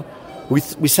terror,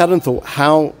 we sat and thought,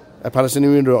 how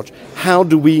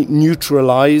do we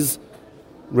neutralize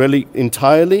really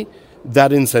entirely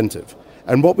that incentive?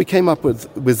 And what we came up with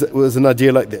was an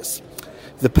idea like this.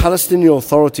 The Palestinian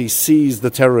Authority sees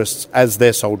the terrorists as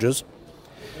their soldiers.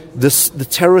 The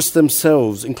terrorists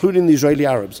themselves, including the Israeli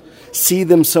Arabs, see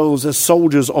themselves as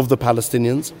soldiers of the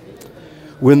Palestinians.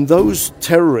 When those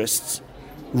terrorists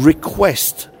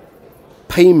request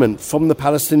payment from the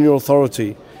Palestinian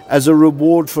Authority as a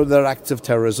reward for their acts of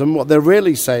terrorism, what they're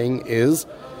really saying is,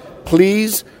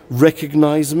 please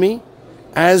recognize me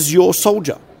as your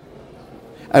soldier.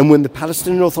 And when the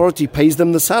Palestinian Authority pays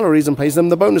them the salaries and pays them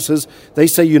the bonuses, they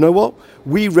say, you know what?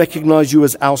 We recognize you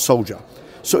as our soldier.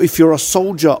 So if you're a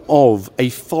soldier of a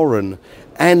foreign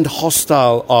and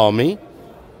hostile army,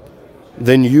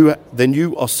 then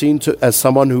you are seen as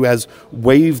someone who has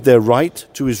waived their right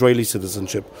to Israeli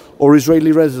citizenship or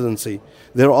Israeli residency.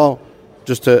 There are,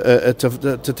 just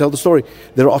to tell the story,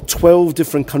 there are 12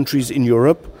 different countries in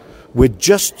Europe where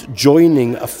just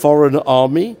joining a foreign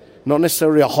army, not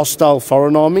necessarily a hostile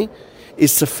foreign army,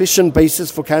 is sufficient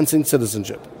basis for cancelling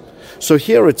citizenship. So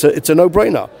here it's a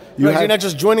no-brainer. You're not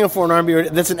just joining a foreign army,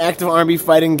 that's an active army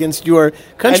fighting against your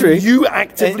country. And you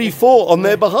actively fought on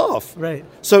their behalf. Right.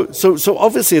 So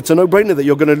obviously it's a no-brainer that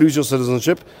you're going to lose your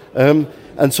citizenship. And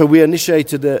so we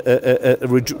initiated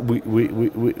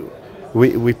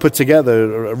we put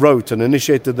together, wrote and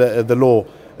initiated the law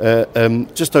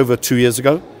just over 2 years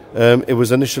ago. It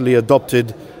was initially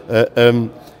adopted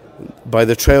by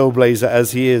the trailblazer,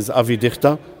 as he is, Avi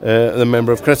Dichter, the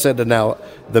member of Knesset, and now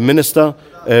the minister.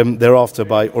 Thereafter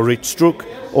by Orit Struk,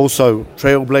 also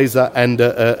trailblazer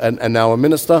and now a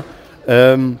minister.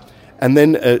 And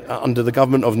then under the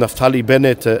government of Naftali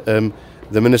Bennett,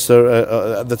 the minister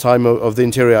at the time of the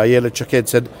Interior, Ayelet Shaked,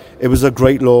 said it was a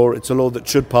great law. It's a law that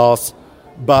should pass,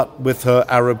 but with her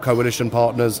Arab coalition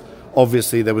partners,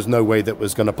 obviously there was no way that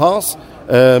was going to pass.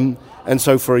 And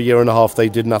so for a year and a half, they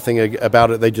did nothing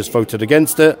about it. They just voted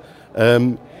against it.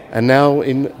 And now,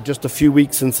 in just a few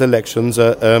weeks since elections,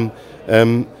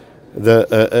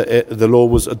 the law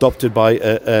was adopted by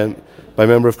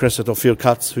member of Knesset Ophir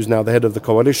Katz, who's now the head of the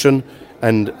coalition,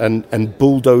 and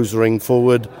bulldozering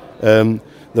forward.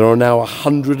 There are now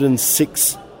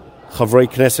 106 Chavrei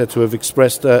Knesset who have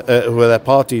expressed, who are their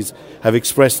parties, have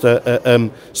expressed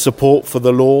support for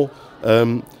the law.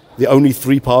 The only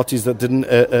three parties that didn't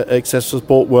express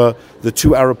support were the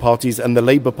two Arab parties and the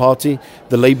Labour Party.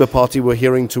 The Labour Party were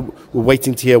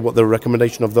waiting to hear what the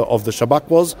recommendation of the Shabak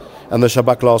was, and the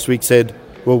Shabak last week said,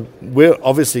 well, we're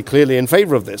obviously clearly in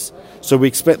favour of this. So we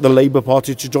expect the Labour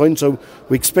Party to join. So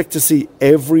we expect to see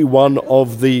every one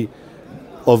of the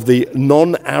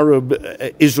non-Arab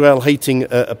Israel-hating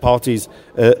parties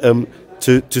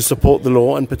to support the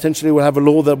law, and potentially we'll have a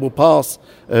law that will pass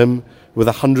with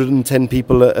 110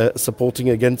 people supporting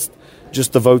against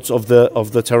just the votes of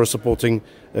the terror-supporting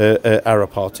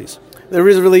Arab parties. There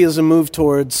really is a move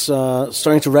towards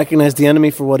starting to recognize the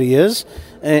enemy for what he is,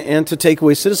 and to take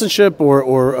away citizenship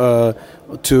or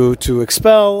to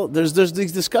expel. There's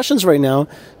these discussions right now,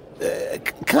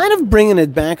 kind of bringing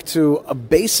it back to a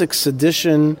basic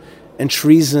sedition and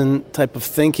treason type of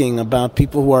thinking about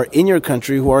people who are in your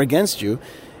country who are against you,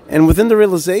 and within the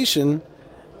realization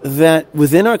that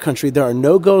within our country there are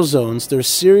no-go zones, there are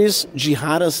serious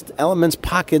jihadist elements,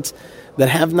 pockets that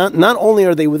have not only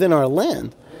are they within our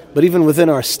land, but even within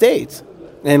our state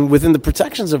and within the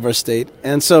protections of our state.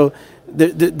 And so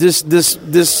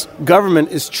this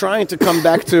government is trying to come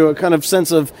back to a kind of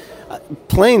sense of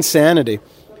plain sanity.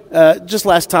 Just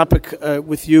last topic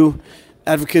with you,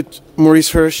 Advocate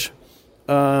Maurice Hirsch,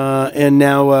 and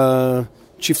now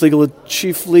Chief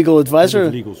Legal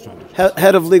Advisor,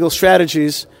 Head of Legal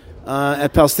Strategies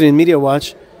at Palestinian Media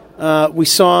Watch. We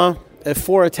saw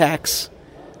 4 attacks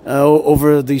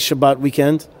over the Shabbat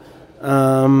weekend.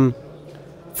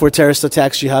 4 terrorist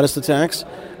attacks, jihadist attacks.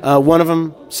 One of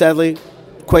them, sadly,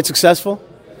 quite successful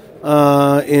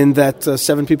in that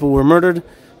 7 people were murdered.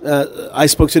 I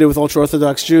spoke today with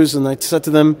ultra-Orthodox Jews, and I said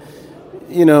to them,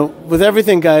 with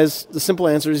everything, guys, the simple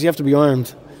answer is you have to be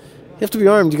armed. You have to be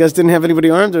armed. You guys didn't have anybody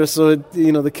armed, or so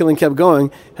the killing kept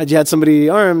going. Had you had somebody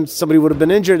armed, somebody would have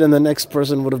been injured, and the next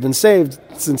person would have been saved,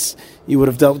 since you would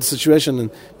have dealt with the situation.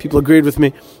 And people agreed with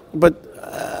me. But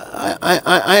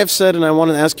I have said, and I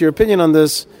want to ask your opinion on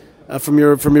this from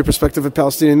your perspective at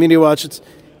Palestinian Media Watch.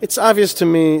 It's obvious to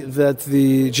me that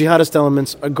the jihadist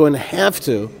elements are going to have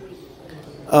to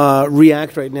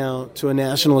react right now to a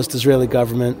nationalist Israeli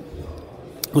government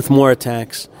with more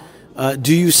attacks.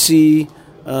 Do you see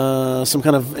some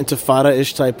kind of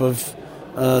intifada-ish type of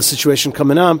situation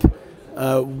coming up?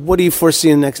 What do you foresee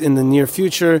in the near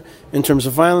future in terms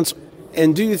of violence?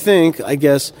 And do you think, I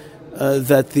guess,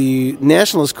 that the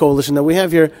nationalist coalition that we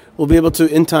have here will be able to,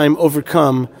 in time,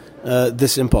 overcome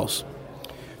this impulse?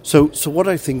 So what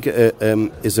I think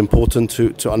is important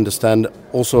to understand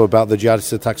also about the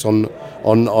jihadist attacks on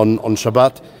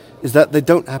Shabbat is that they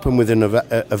don't happen within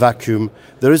a vacuum.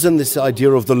 There isn't this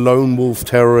idea of the lone wolf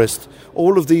terrorist.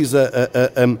 All of these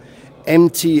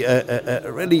empty,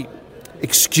 really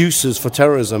excuses for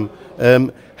terrorism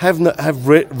have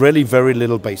really very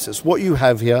little basis. What you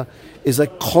have here is a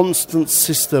constant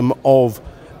system of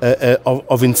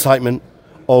incitement,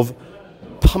 of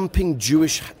pumping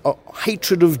Jewish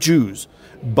hatred of Jews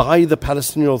by the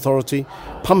Palestinian Authority,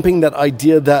 pumping that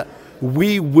idea that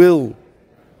we will,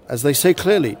 as they say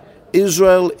clearly,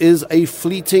 Israel is a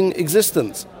fleeting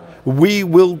existence. We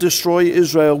will destroy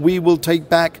Israel. We will take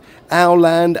back our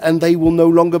land, and they will no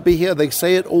longer be here. They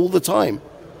say it all the time.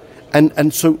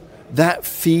 And so that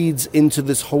feeds into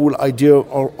this whole idea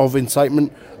of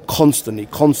incitement constantly.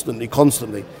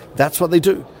 That's what they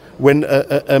do. When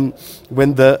the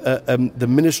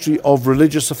Ministry of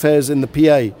Religious Affairs in the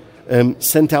PA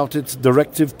sent out its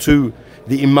directive to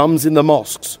the imams in the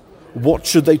mosques, what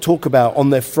should they talk about on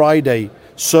their Friday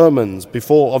sermons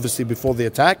before the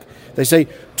attack? They say,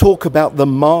 talk about the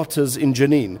martyrs in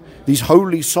Jenin, these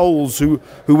holy souls who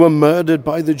were murdered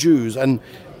by the Jews, and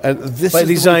this by is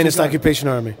the Zionist occupation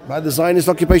army. By the Zionist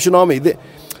occupation army.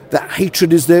 That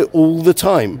hatred is there all the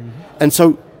time. Mm-hmm. And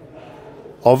so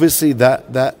obviously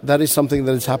that is something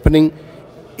that is happening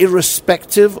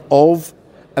irrespective of,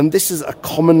 and this is a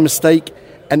common mistake,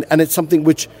 and it's something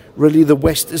which really the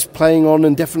West is playing on,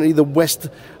 and definitely the West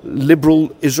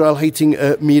liberal Israel-hating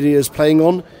media is playing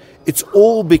on. It's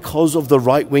all because of the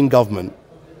right-wing government.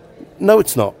 No,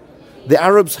 it's not. The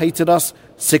Arabs hated us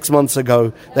 6 months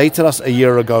ago. They hated us a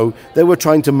year ago. They were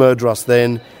trying to murder us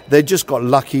then. They just got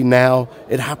lucky now.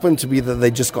 It happened to be that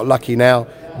they just got lucky now.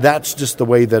 That's just the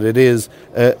way that it is.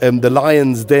 The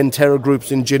Lions Den terror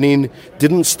groups in Jenin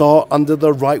didn't start under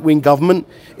the right-wing government.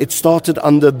 It started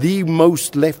under the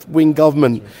most left-wing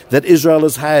government that Israel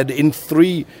has had in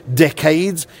 3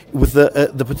 decades, with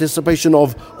the participation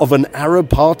of an Arab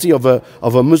party, of a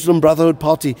Muslim Brotherhood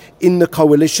party in the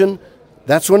coalition.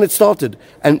 That's when it started.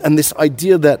 And this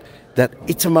idea that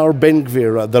Itamar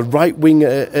Ben-Gvir, the right-wing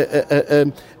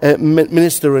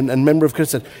minister and member of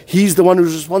Knesset, he's the one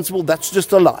who's responsible, that's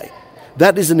just a lie.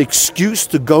 That is an excuse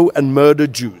to go and murder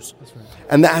Jews. Right.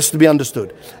 And that has to be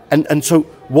understood. And so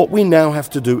what we now have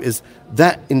to do is,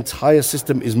 that entire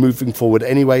system is moving forward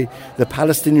anyway. The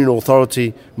Palestinian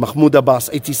Authority, Mahmoud Abbas,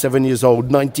 87 years old,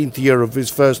 19th year of his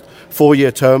first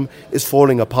 4-year term, is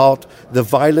falling apart. The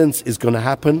violence is going to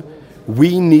happen.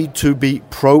 We need to be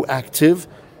proactive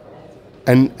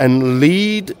and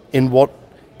lead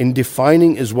in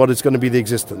defining is what is going to be the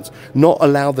existence. Not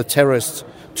allow the terrorists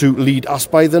to lead us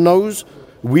by the nose.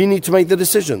 We need to make the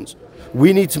decisions.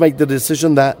 We need to make the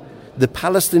decision that the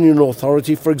Palestinian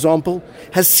Authority, for example,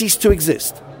 has ceased to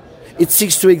exist. It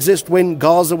ceased to exist when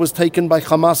Gaza was taken by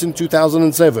Hamas in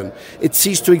 2007. It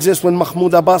ceased to exist when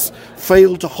Mahmoud Abbas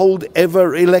failed to hold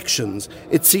ever elections.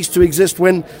 It ceased to exist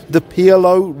when the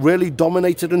PLO really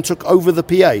dominated and took over the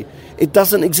PA. It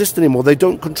doesn't exist anymore. They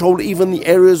don't control even the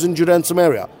areas in Judea and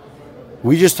Samaria.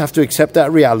 We just have to accept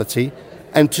that reality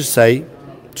and to say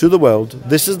to the world,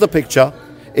 this is the picture.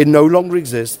 It no longer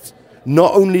exists.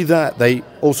 Not only that, they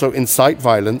also incite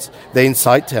violence, they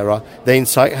incite terror, they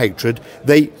incite hatred,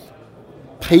 they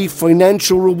pay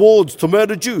financial rewards to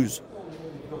murder Jews.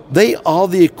 They are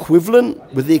the equivalent,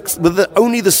 with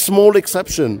only the small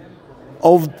exception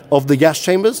of the gas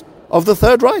chambers of the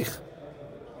Third Reich.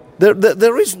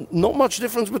 There is not much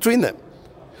difference between them.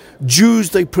 Jews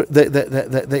they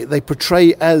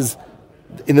portray as,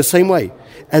 in the same way,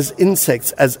 as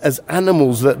insects, as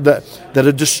animals that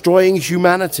are destroying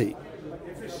humanity.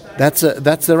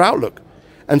 That's their outlook.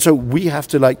 And so we have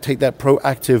to take that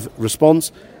proactive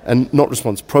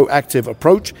proactive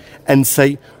approach and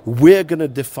say, we're going to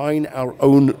define our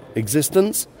own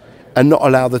existence and not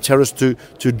allow the terrorists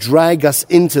to drag us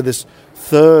into this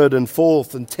 3rd and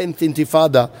 4th and 10th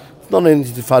intifada. It's not an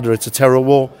intifada, it's a terror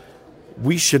war.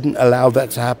 We shouldn't allow that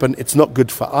to happen. It's not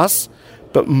good for us,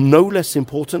 but no less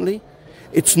importantly,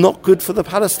 it's not good for the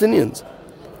Palestinians.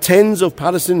 Tens of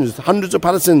Palestinians, hundreds of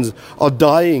Palestinians are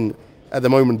dying at the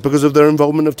moment because of their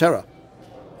involvement of terror.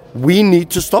 We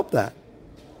need to stop that.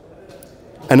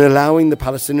 And allowing the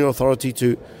Palestinian Authority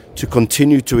to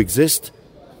continue to exist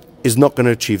is not going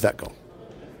to achieve that goal.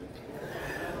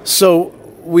 So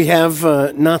we have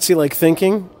Nazi-like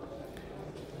thinking,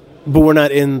 but we're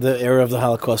not in the era of the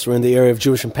Holocaust. We're in the era of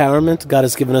Jewish empowerment. God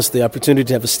has given us the opportunity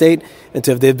to have a state and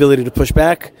to have the ability to push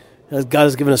back. God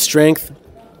has given us strength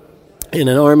in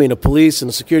an army, in a police, in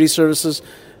the security services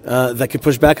that can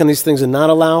push back on these things and not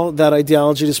allow that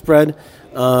ideology to spread.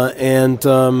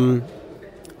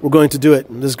 We're going to do it.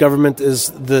 This government is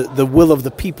the will of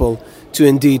the people to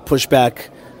indeed push back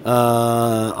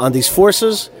on these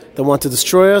forces that want to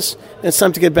destroy us. And it's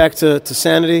time to get back to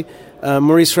sanity.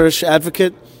 Maurice Hirsch,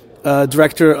 advocate,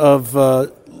 director of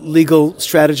legal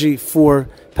strategy for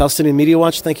Palestinian Media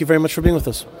Watch. Thank you very much for being with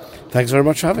us. Thanks very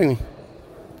much for having me.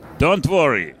 Don't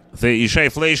worry. The Yishai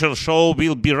Fleischer Show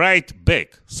will be right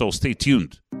back, so stay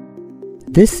tuned.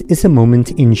 This is a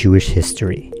moment in Jewish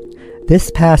history.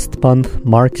 This past month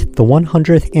marked the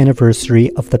 100th anniversary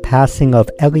of the passing of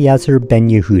Eliezer ben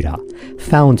Yehuda,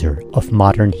 founder of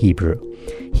modern Hebrew.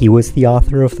 He was the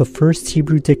author of the first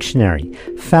Hebrew dictionary,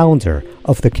 founder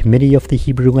of the Committee of the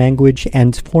Hebrew Language,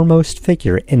 and foremost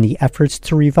figure in the efforts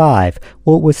to revive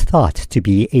what was thought to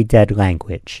be a dead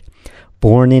language.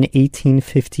 Born in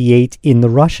 1858 in the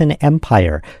Russian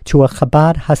Empire to a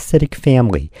Chabad Hasidic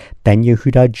family, Ben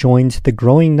Yehuda joined the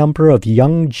growing number of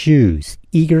young Jews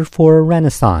eager for a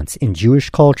renaissance in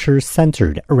Jewish culture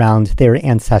centered around their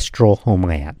ancestral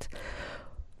homeland.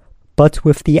 But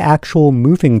with the actual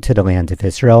moving to the land of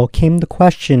Israel came the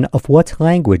question of what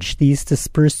language these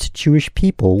dispersed Jewish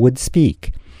people would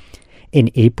speak. In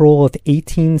April of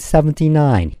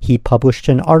 1879, he published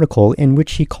an article in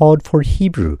which he called for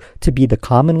Hebrew to be the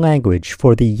common language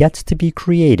for the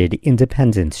yet-to-be-created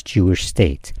independent Jewish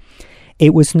state.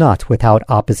 It was not without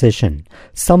opposition.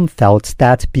 Some felt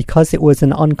that because it was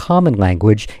an uncommon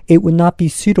language, it would not be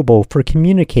suitable for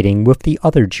communicating with the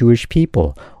other Jewish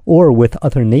people, or with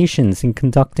other nations in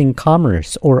conducting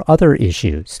commerce or other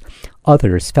issues.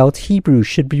 Others felt Hebrew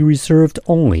should be reserved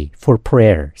only for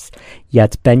prayers.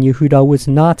 Yet Ben Yehuda was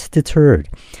not deterred.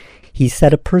 He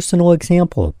set a personal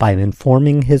example by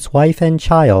informing his wife and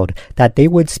child that they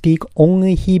would speak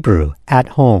only Hebrew at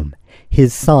home.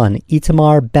 His son,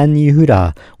 Itamar ben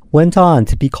Yehuda, went on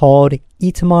to be called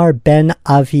Itamar ben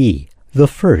Avi, the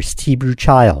first Hebrew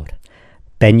child.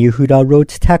 Ben Yehuda wrote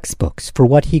textbooks for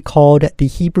what he called the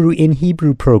Hebrew in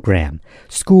Hebrew program.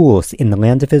 Schools in the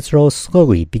land of Israel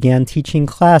slowly began teaching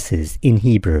classes in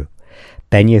Hebrew.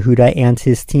 Ben Yehuda and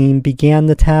his team began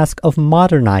the task of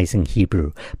modernizing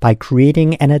Hebrew by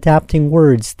creating and adapting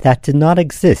words that did not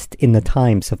exist in the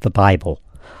times of the Bible.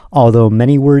 Although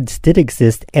many words did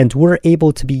exist and were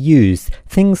able to be used,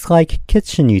 things like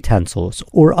kitchen utensils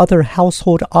or other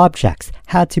household objects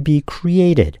had to be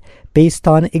created based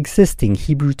on existing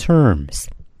Hebrew terms.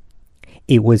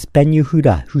 It was Ben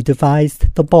Yehuda who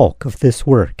devised the bulk of this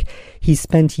work. He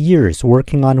spent years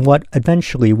working on what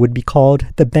eventually would be called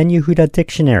the Ben Yehuda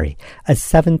Dictionary, a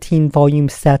 17-volume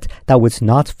set that was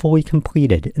not fully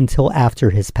completed until after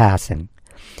his passing.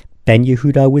 Ben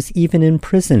Yehuda was even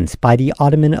imprisoned by the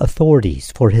Ottoman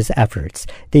authorities for his efforts.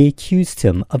 They accused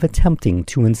him of attempting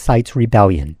to incite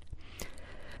rebellion.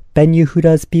 Ben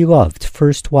Yehuda's beloved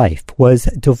first wife was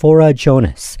Devorah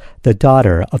Jonas, the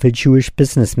daughter of a Jewish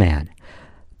businessman.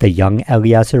 The young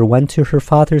Eliezer went to her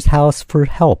father's house for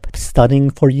help studying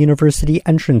for university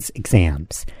entrance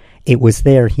exams. It was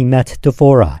there he met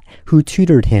Devorah, who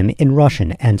tutored him in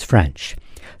Russian and French.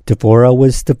 Devorah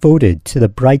was devoted to the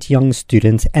bright young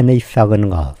student and they fell in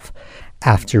love.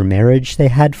 After marriage, they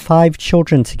had 5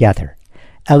 children together.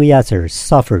 Eliezer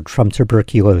suffered from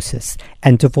tuberculosis,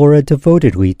 and Devorah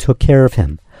devotedly took care of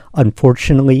him.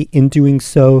 Unfortunately, in doing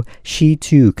so, she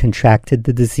too contracted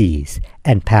the disease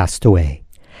and passed away.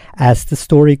 As the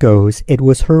story goes, it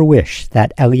was her wish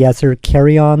that Eliezer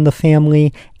carry on the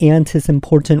family and his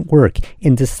important work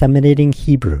in disseminating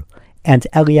Hebrew, and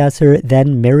Eliezer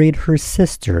then married her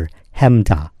sister,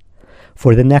 Hemda.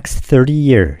 For the next 30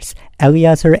 years,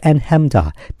 Eliezer and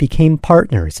Hemda became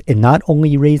partners in not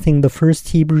only raising the first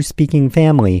Hebrew-speaking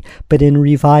family, but in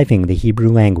reviving the Hebrew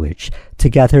language.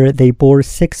 Together, they bore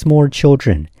 6 more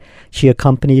children. She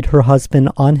accompanied her husband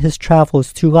on his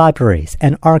travels to libraries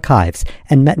and archives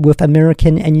and met with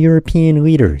American and European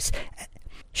leaders.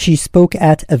 She spoke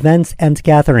at events and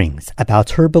gatherings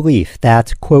about her belief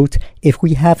that, quote, if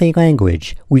we have a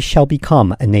language, we shall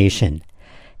become a nation.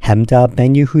 Hemda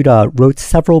ben Yehuda wrote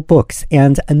several books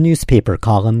and a newspaper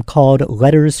column called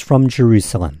Letters from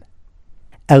Jerusalem.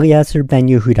 Eliezer ben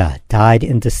Yehuda died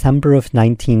in December of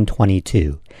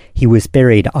 1922. He was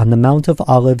buried on the Mount of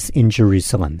Olives in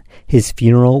Jerusalem. His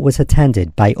funeral was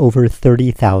attended by over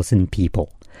 30,000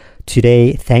 people.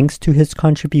 Today, thanks to his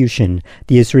contribution,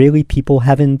 the Israeli people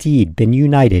have indeed been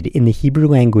united in the Hebrew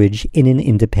language in an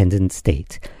independent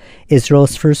state.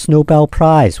 Israel's first Nobel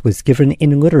Prize was given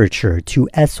in literature to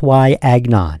S.Y.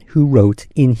 Agnon, who wrote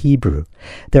in Hebrew.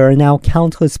 There are now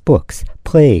countless books,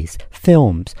 plays,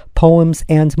 films, poems,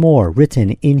 and more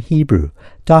written in Hebrew.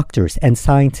 Doctors and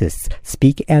scientists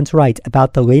speak and write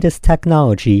about the latest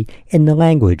technology in the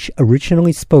language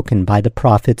originally spoken by the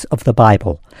prophets of the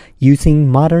Bible, using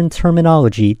modern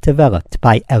terminology developed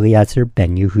by Eliezer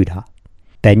ben Yehuda.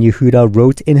 Ben Yehuda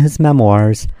wrote in his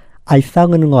memoirs, I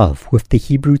fell in love with the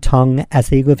Hebrew tongue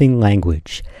as a living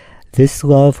language. This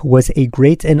love was a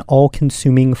great and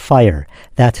all-consuming fire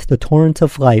that the torrent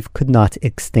of life could not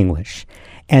extinguish,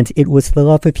 and it was the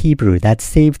love of Hebrew that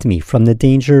saved me from the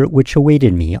danger which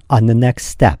awaited me on the next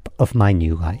step of my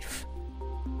new life.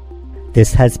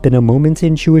 This has been a Moment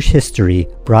in Jewish History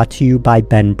brought to you by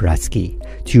Ben Bresky.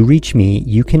 To reach me,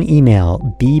 you can email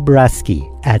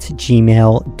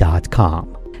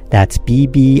bbresky@gmail.com. That's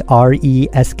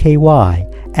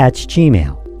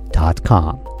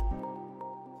bbresky@gmail.com.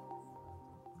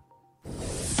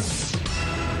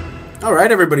 All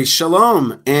right, everybody,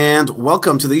 shalom, and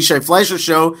welcome to the Yishai Fleischer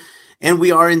Show. And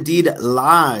we are indeed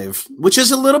live, which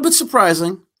is a little bit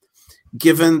surprising,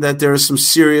 given that there is some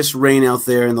serious rain out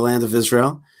there in the land of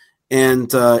Israel.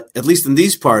 And at least in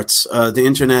these parts, the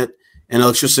internet and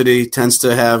electricity tends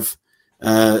to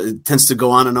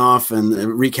go on and off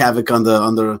and wreak havoc on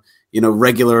the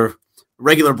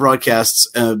regular broadcasts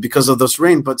because of this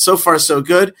rain. But so far, so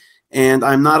good. And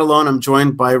I'm not alone. I'm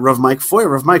joined by Rav Mike Foy.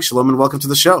 Rav Mike, shalom, and welcome to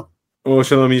the show. Oh,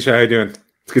 shalom, Isha. How you doing?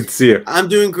 It's good to see you. I'm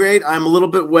doing great. I'm a little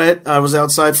bit wet. I was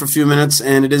outside for a few minutes,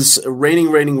 and it is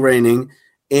raining.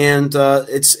 And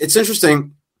it's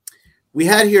interesting. We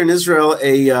had here in Israel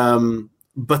a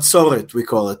batzoret, we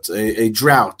call it, a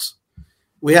drought.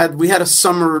 We had a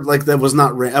summer like that was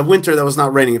not a winter that was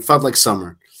not raining. It felt like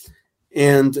summer,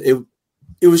 and it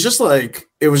was just like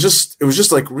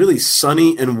really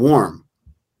sunny and warm,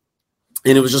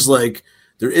 and it was just like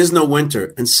there is no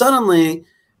winter. And suddenly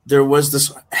there was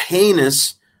this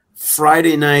heinous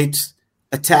Friday night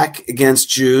attack against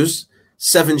Jews.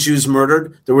 7 Jews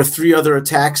murdered. There were 3 other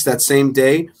attacks that same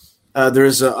day.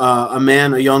 There's a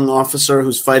man, a young officer,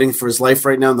 who's fighting for his life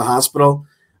right now in the hospital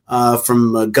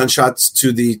from gunshots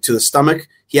to the stomach.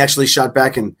 He actually shot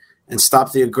back and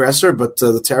stopped the aggressor, but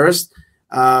the terrorist.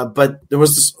 But there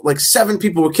was 7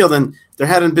 people were killed, and there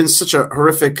hadn't been such a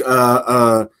horrific,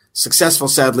 successful,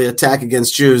 sadly, attack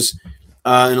against Jews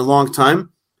in a long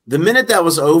time. The minute that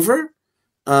was over,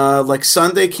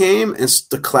 Sunday came and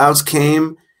the clouds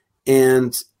came,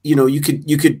 and you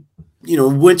could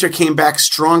winter came back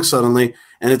strong suddenly,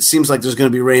 and it seems like there's going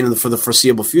to be rain for the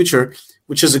foreseeable future,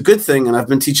 which is a good thing. And I've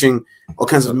been teaching all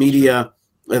kinds of media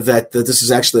that this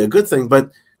is actually a good thing. But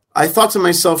I thought to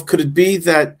myself, could it be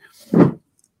that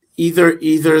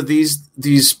either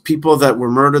these people that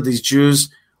were murdered, these Jews,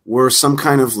 were some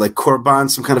kind of korban,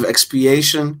 some kind of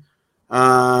expiation,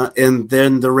 and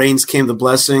then the rains came, the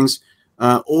blessings,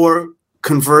 or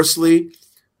conversely,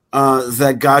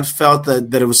 that God felt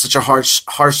that it was such a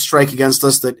harsh strike against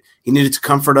us that he needed to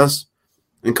comfort us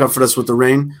and comfort us with the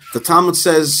rain. The Talmud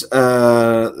says,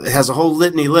 it has a whole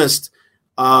litany list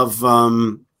of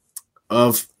Gadol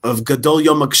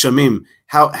Yom HaGshamim,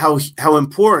 how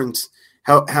important,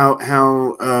 how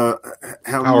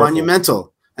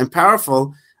monumental and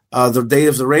powerful the day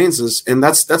of the rains is. And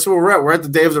that's where we're at. We're at the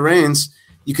day of the rains.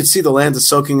 You can see the land is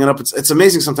soaking it up. It's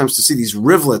amazing sometimes to see these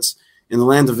rivulets in the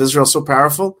land of Israel, so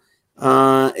powerful.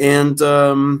 So I'm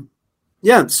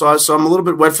a little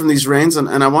bit wet from these rains,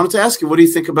 and I wanted to ask you, what do you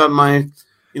think about my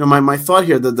thought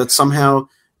here that somehow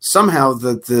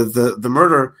the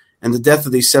murder and the death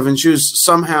of these 7 Jews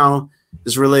somehow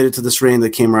is related to this rain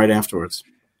that came right afterwards?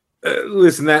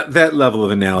 Listen, that level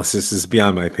of analysis is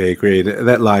beyond my pay grade.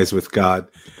 That lies with God,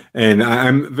 and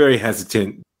I'm very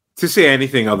hesitant to say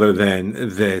anything other than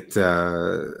that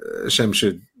Hashem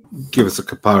should give us a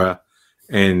kapara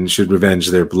and should revenge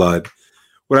their blood.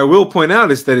 What I will point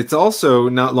out is that it's also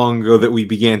not long ago that we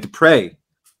began to pray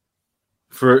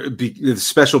for the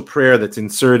special prayer that's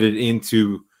inserted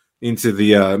into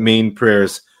the main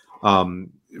prayers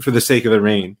for the sake of the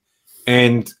rain.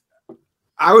 And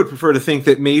I would prefer to think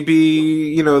that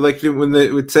maybe,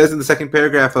 it says in the second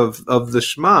paragraph of the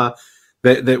Shema,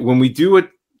 that when we do what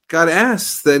God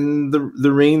asks, then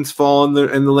the rains fall and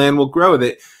the land will grow.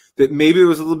 That maybe it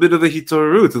was a little bit of a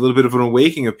hitorut, a little bit of an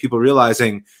awakening of people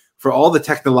realizing, for all the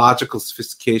technological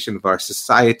sophistication of our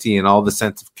society and all the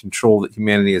sense of control that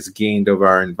humanity has gained over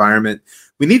our environment,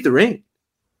 we need the rain,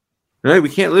 right? We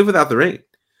can't live without the rain.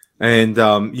 And,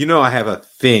 I have a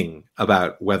thing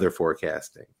about weather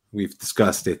forecasting. We've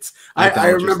discussed it. I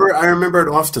remember it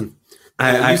often.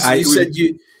 You said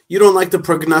you don't like the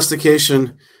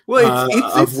prognostication of weather.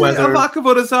 It's a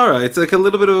avodah zarah. It's like a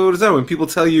little bit of avodah zarah when people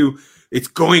tell you it's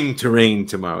going to rain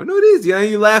tomorrow. No, it is.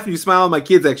 You laugh and you smile. One of my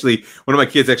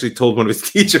kids actually told one of his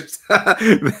teachers,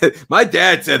 my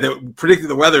dad said that predicting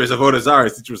the weather is avodah zarah.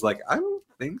 His teacher was like, I don't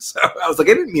think so. I was like,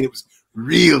 I didn't mean it was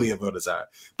really avodah zarah.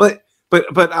 But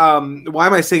why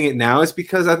am I saying it now? Is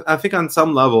because I think on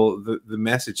some level the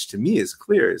message to me is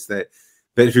clear: is that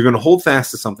if you're going to hold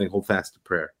fast to something, hold fast to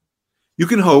prayer. You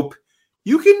can hope,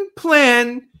 you can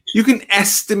plan, you can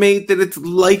estimate that it's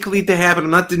likely to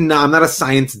happen. I'm not a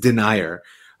science denier,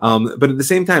 but at the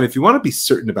same time, if you want to be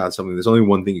certain about something, there's only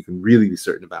one thing you can really be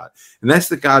certain about, and that's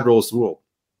that God rules the world.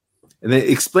 And then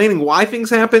explaining why things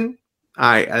happen,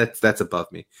 that's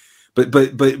above me.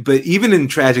 But even in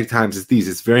tragic times as these,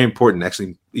 it's very important,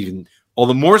 actually, even all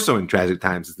the more so in tragic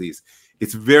times as these,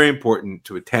 it's very important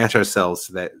to attach ourselves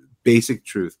to that basic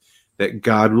truth that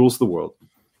God rules the world.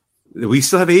 We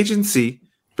still have agency,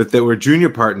 but that we're junior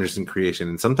partners in creation.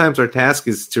 And sometimes our task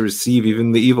is to receive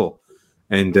even the evil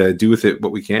and do with it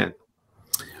what we can.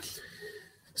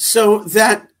 So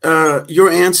that your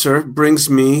answer brings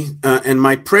me, and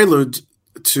my prelude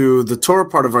to the Torah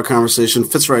part of our conversation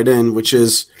fits right in, which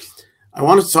is, I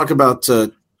wanted to talk about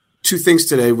 2 things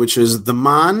today, which is the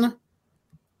Haman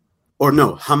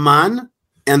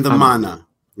and the Manna.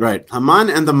 Right, Haman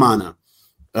and the Manna.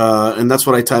 And that's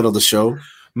what I titled the show.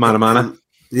 Mana.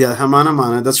 Yeah, Hamana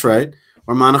Mana, that's right.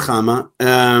 Or Mana Chama.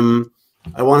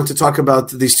 I wanted to talk about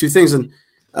these 2 things. And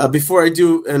before I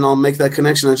do, and I'll make that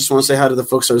connection, I just want to say hi to the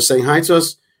folks that are saying hi to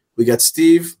us. We got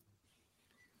Steve.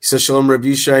 He says, Shalom, Rav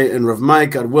Yishai and Rav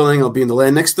Mike. God willing, I'll be in the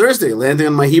land next Thursday, landing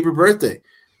on my Hebrew birthday.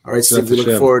 All right, Steve, we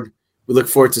look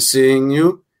forward to seeing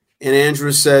you. And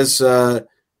Andrew says,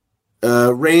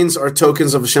 rains are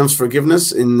tokens of Hashem's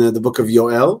forgiveness in the book of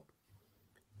Yoel.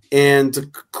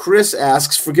 And Chris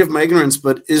asks, forgive my ignorance,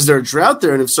 but is there a drought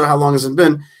there? And if so, how long has it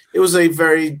been? It was a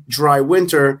very dry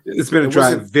winter. It's been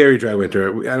very dry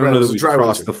winter. I don't know that we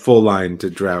crossed the full line to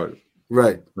drought.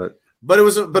 Right. But it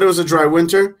was a dry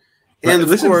winter. And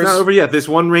Listen, of course, it's not over yet. This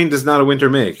one rain does not a winter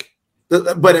make.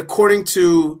 but according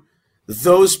to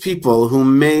those people who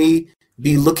may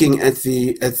be looking at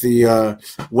the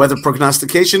weather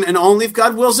prognostication, and only if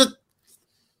God wills it,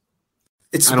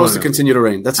 it's supposed to continue to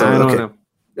rain. That's all. I don't Okay. know.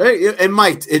 It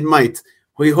might.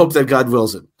 We hope that God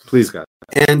wills it. Please, God.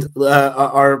 And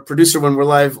our producer, when we're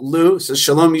live, Lou, says,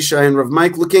 Shalom, Yishai and Rav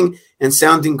Mike, looking and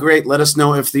sounding great. Let us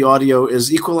know if the audio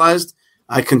is equalized.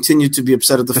 I continue to be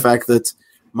upset at the fact that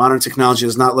modern technology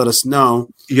has not let us know.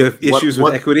 You have issues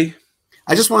with equity?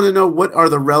 I just want to know, what are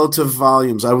the relative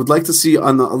volumes? I would like to see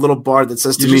on a little bar that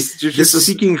says to me, you're just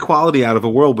seeking equality out of a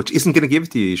world which isn't going to give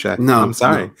it to you, Yishai. No, I'm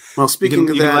sorry. No. Well, speaking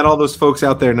of you that, can let all those folks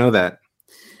out there know that.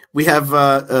 We have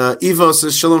Ivo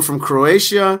says Shalom from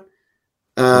Croatia.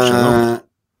 Shalom.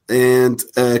 And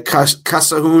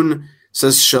Kasahun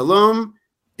says Shalom.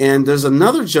 And there's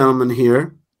another gentleman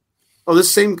here.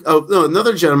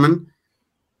 Another gentleman,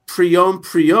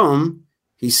 Priyom.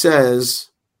 He says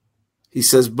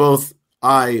both,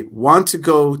 I want to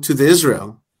go to the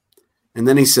Israel. And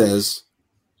then he says,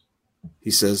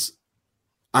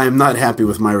 I am not happy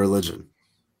with my religion.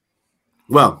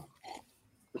 Well,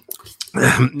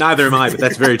 neither am I, but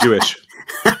that's very Jewish.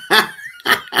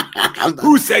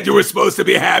 Who said you were supposed to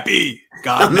be happy?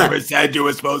 God never said you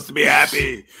were supposed to be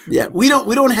happy. Yeah, we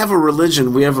don't have a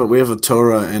religion. We have a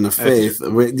Torah and a faith,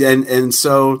 and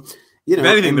so if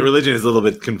anything, the religion is a little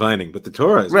bit confining, but the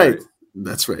Torah is right.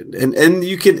 That's right, and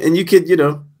you could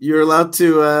you're allowed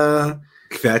to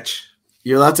kvetch.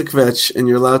 You're allowed to kvetch, and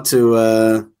you're allowed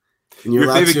to.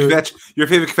 Your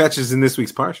favorite kvetch is in this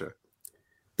week's parsha.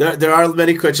 There are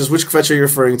many kvetches. Which kvetch are you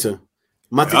referring to?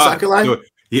 Matitzakalai?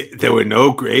 There were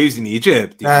no graves in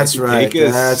Egypt. That's right. Take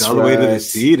us all the way to the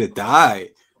sea to die.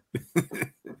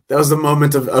 That was the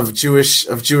moment of Jewish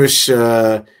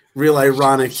real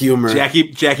ironic humor.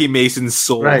 Jackie Mason's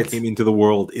soul came into the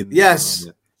world.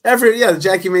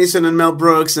 Jackie Mason and Mel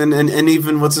Brooks and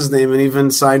even what's his name, and even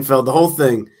Seinfeld, the whole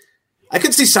thing. I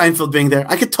could see Seinfeld being there.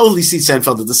 I could totally see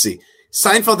Seinfeld at the sea.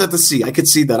 Seinfeld at the sea. I could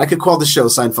see that. I could call the show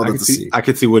Seinfeld at the sea. I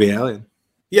could see Woody Allen.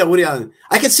 Yeah, Woody Allen.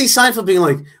 I could see Seinfeld being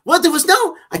like, "What? There was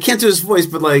no." I can't do his voice,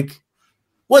 but like,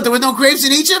 "What? There were no graves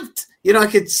in Egypt." I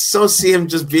could so see him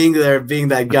just being there, being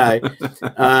that guy.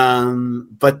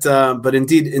 But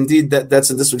indeed, that's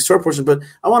in this week's Torah portion. But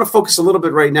I want to focus a little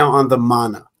bit right now on the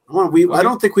manna. I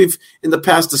don't think we've in the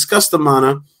past discussed the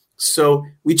manna. So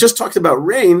we just talked about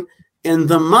rain, and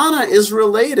the manna is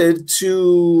related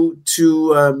to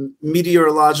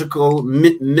meteorological,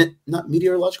 not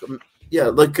meteorological,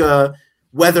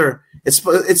 weather.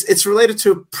 It's related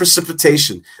to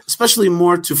precipitation, especially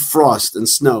more to frost and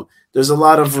snow. There's a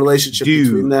lot of relationship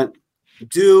between that.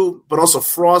 Dew, but also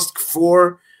frost.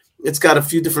 It's got a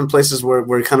few different places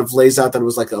where it kind of lays out that it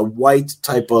was like a white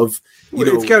type of.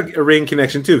 It's got a rain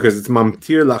connection too, because it's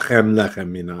mamtir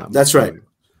lachem. That's right.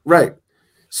 Right.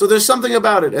 So there's something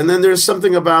about it, and then there's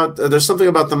something about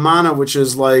the manna, which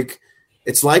is like,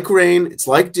 it's like rain, it's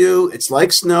like dew, it's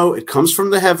like snow. It comes from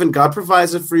the heaven. God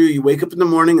provides it for you. You wake up in the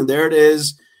morning, and there it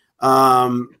is,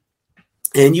 and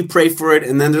you pray for it.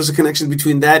 And then there's a connection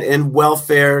between that and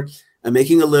welfare and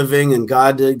making a living, and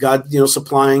God,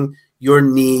 supplying your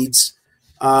needs.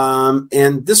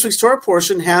 And this week's Torah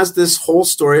portion has this whole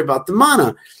story about the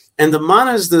manna, and the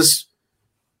manna is this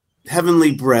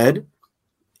heavenly bread,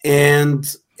 and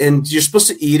you're supposed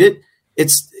to eat it.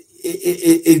 It's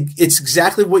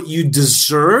exactly what you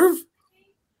deserve,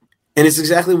 and it's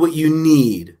exactly what you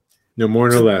need. No more,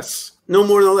 no less. No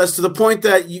more, no less. To the point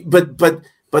that,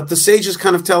 but the sages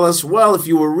kind of tell us, well, if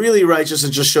you were really righteous, it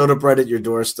just showed up right at your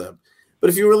doorstep. But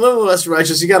if you were a little less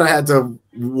righteous, you gotta have to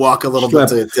walk a little bit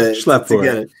to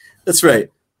get it. That's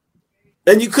right.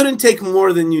 And you couldn't take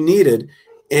more than you needed,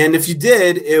 and if you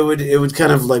did, it would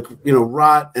kind of like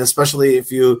rot, especially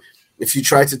if you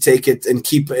try to take it and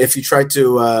if you try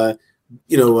to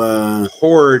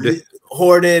hoard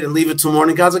it and leave it till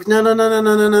morning. God's like, no,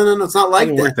 it's not like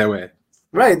that. Work that way.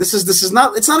 Right. This is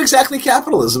not. It's not exactly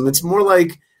capitalism. It's more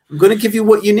like, I'm going to give you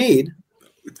what you need.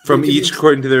 From each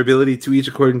according to their ability, to each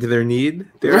according to their need.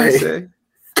 Dare I say?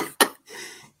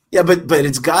 Yeah, but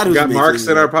it's God who's got Marx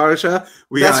in our parsha.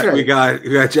 We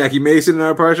got Jackie Mason in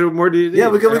our parsha. What more do you need? Yeah,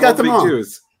 we got them all.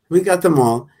 Jews. We got them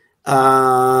all.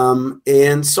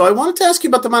 And so I wanted to ask you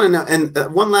about the manna now. And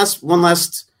one last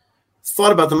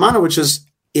thought about the manna, which is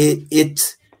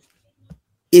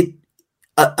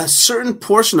a certain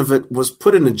portion of it was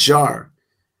put in a jar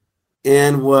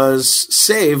and was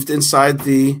saved inside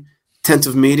the tent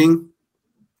of meeting,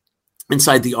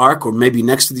 inside the ark, or maybe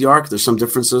next to the ark. There's some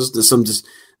differences. There's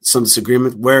some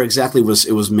disagreement where exactly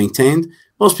it was maintained.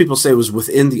 Most people say it was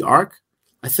within the ark,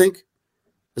 I think.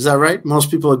 Is that right?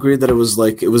 Most people agreed that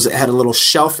it had a little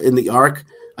shelf in the ark.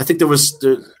 I think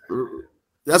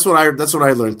that's what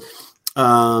I learned.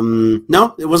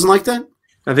 No, it wasn't like that.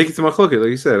 I think it's a machloket,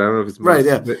 like you said. I don't know if it's Right.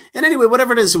 Yeah. but- And anyway,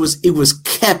 whatever it is, it was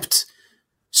kept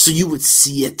so you would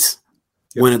see it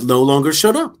when it no longer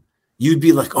showed up. You'd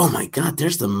be like, "Oh my God,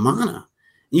 there's the manna."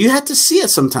 You had to see it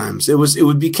sometimes. It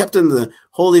would be kept in the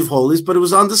Holy of Holies, but it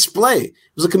was on display.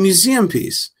 It was like a museum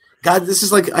piece. God, this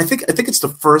is like I think it's the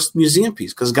first museum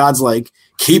piece because God's like,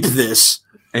 keep this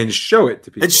and show it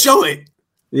to people. and show it.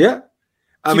 Yeah.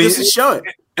 I mean, show it.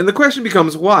 and the question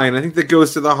becomes why, and I think that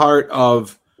goes to the heart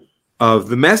of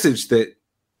the message that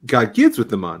God gives with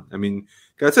the man. I mean,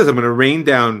 God says, "I'm going to rain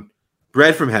down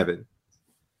bread from heaven."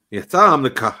 Everybody's going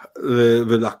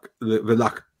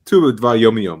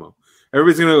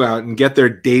to go out and get their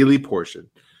daily portion.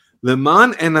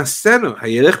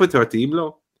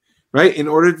 Right? In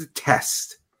order to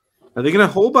test, are they going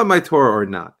to hold by my Torah or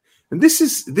not? And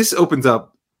this opens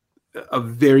up a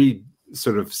very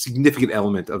sort of significant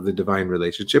element of the divine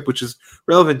relationship, which is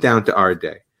relevant down to our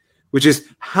day, which is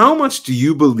how much do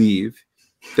you believe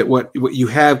that what you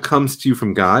have comes to you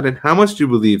from God, and how much do you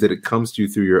believe that it comes to you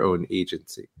through your own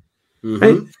agency? Mm-hmm.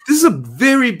 Right? This is a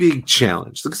very big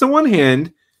challenge. Because on one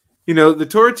hand, the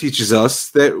Torah teaches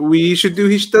us that we should do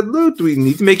hishtadlut. We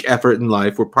need to make effort in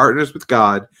life. We're partners with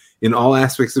God in all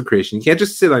aspects of creation. You can't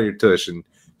just sit on your tush and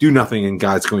do nothing and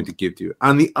God's going to give to you.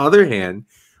 On the other hand,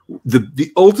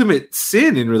 the ultimate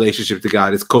sin in relationship to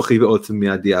God is kochi ve'otzim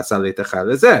mi'adi asa le'tachal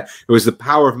lezeh. It was the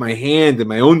power of my hand and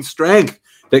my own strength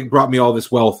that brought me all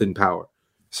this wealth and power.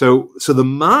 So the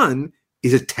man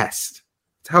is a test.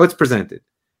 It's how it's presented.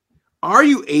 Are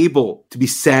you able to be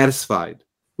satisfied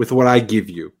with what I give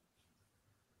you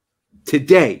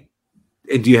today?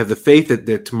 And do you have the faith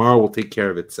that tomorrow will take care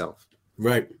of itself?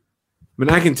 Right. I mean,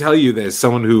 I can tell you that as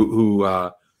someone who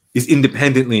is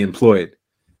independently employed.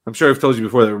 I'm sure I've told you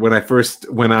before that when I first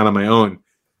went out on my own,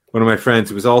 one of my friends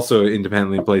who was also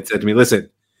independently employed said to me, "Listen,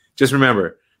 just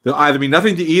remember, there'll either be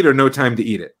nothing to eat or no time to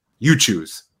eat it. You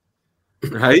choose."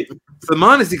 Right? So the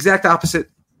man is the exact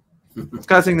opposite.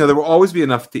 God's saying, no, there will always be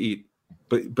enough to eat,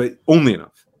 but only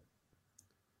enough.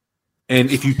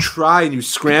 And if you try and you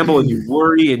scramble and you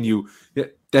worry and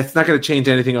that's not going to change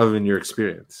anything other than your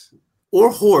experience.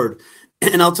 Or hoard.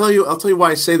 And I'll tell you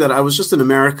why I say that. I was just in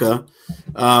America,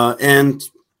 and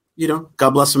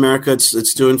God bless America.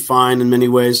 It's doing fine in many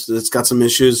ways. It's got some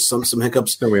issues, some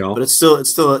hiccups, Don't we all? but it's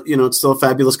still a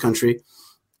fabulous country.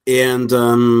 And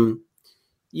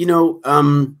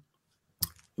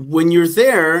when you're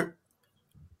there,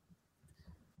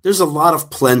 there's a lot of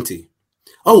plenty.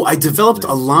 Oh, I developed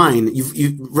a line.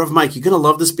 Rev Mike, you're gonna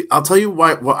love this. I'll tell you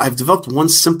why. Well, I've developed one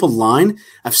simple line.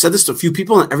 I've said this to a few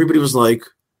people, and everybody was like,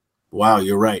 "Wow,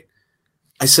 you're right."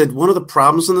 I said one of the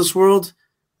problems in this world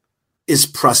is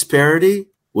prosperity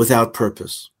without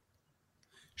purpose.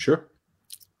 Sure.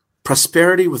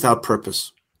 Prosperity without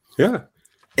purpose. Yeah.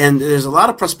 And there's a lot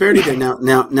of prosperity there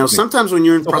now. Sometimes when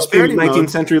you're in prosperity 19th mode,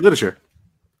 century literature.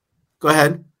 go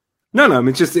ahead. No, I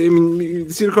mean, you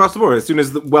see it across the board. As soon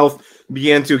as the wealth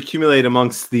began to accumulate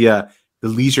amongst the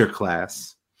leisure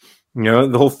class,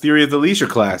 the whole theory of the leisure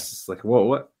class is like,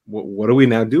 what do we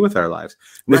now do with our lives?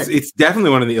 Right. It's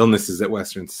definitely one of the illnesses that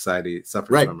Western society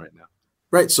suffers from right now.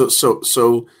 Right. So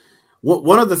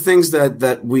one of the things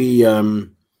that we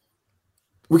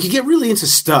could get really into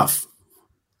stuff.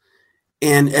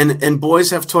 And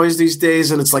boys have toys these days,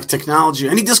 and it's like technology.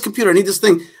 I need this computer. I need this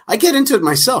thing. I get into it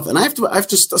myself, and I have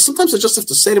to. Sometimes I just have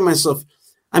to say to myself.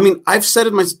 I mean, I've said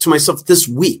it to myself this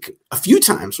week a few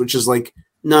times, which is like,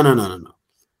 no.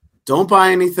 Don't buy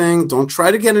anything. Don't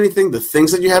try to get anything. The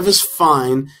things that you have is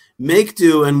fine. Make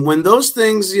do, and when those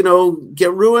things,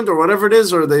 get ruined or whatever it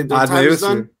is, or the time is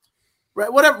done,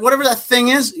 right? Whatever that thing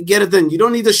is, get it then. You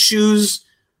don't need the shoes.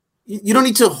 You don't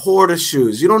need to hoard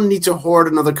shoes. You don't need to hoard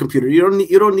another computer. You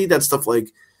don't need that stuff.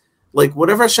 Like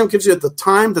whatever Hashem gives you at the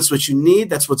time, that's what you need.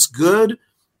 That's what's good.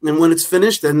 And when it's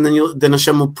finished, then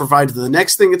Hashem will provide the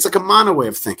next thing. It's like a Manna way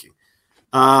of thinking.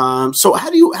 So how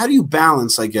do you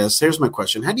balance? I guess here's my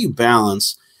question: how do you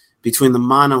balance between the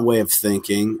Manna way of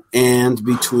thinking and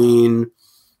between,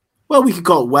 well, we could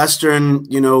call it Western,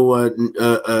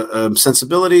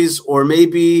 sensibilities, or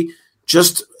maybe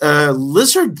just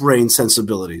lizard brain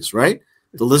sensibilities, right?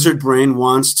 The lizard brain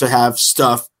wants to have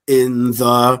stuff in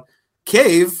the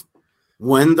cave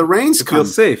when the rains come. To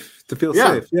feel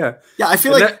safe. Yeah. Yeah, I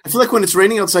feel like when it's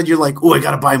raining outside, you're like, oh, I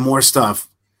got to buy more stuff.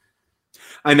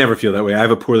 I never feel that way. I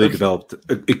have a poorly developed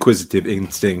acquisitive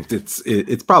instinct.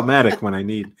 It's problematic when I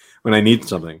need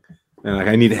something. And like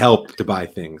I need help to buy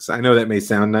things. I know that may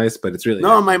sound nice, but it's really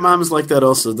No, my mom's like that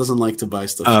also. Doesn't like to buy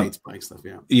stuff. Hates buying stuff.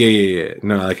 Yeah. Yeah.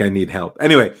 No, like I need help.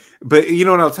 Anyway, but you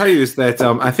know what I'll tell you is that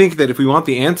I think that if we want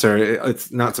the answer,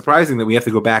 it's not surprising that we have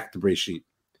to go back to Breshit.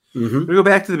 Mm-hmm. We go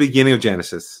back to the beginning of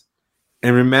Genesis,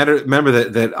 and remember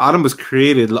that Adam was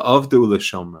created of the Ula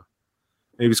Shomra.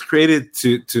 He was created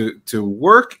to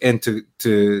work and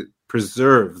to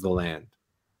preserve the land.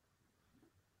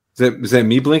 Is that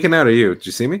me blinking out or you? Did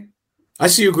you see me? I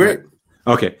see you great.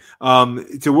 Okay.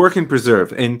 To work and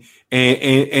preserve. And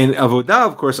avodah,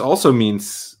 of course, also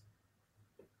means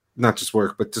not just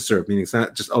work, but to serve, meaning it's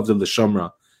not just of the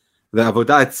Lashomra. The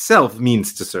avodah itself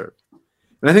means to serve.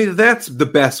 And I think that's the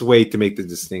best way to make the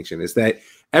distinction, is that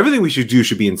everything we should do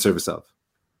should be in service of.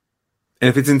 And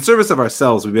if it's in service of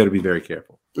ourselves, we better be very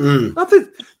careful. Not that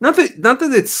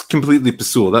it's completely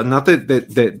pasul. Not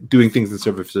that doing things in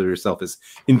service of yourself is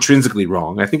intrinsically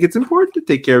wrong. I think it's important to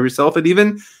take care of yourself, and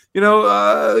even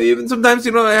even sometimes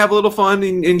have a little fun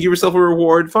and give yourself a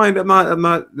reward. Fine, I'm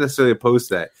not necessarily opposed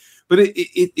to that, but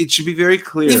it should be very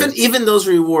clear. Even those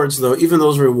rewards, though,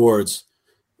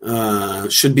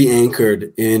 should be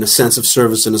anchored in a sense of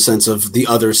service, in a sense of the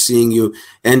other seeing you,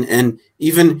 and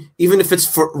even if it's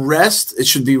for rest, it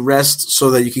should be rest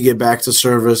so that you can get back to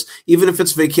service. Even if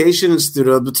it's vacation, it's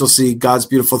to see God's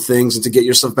beautiful things and to get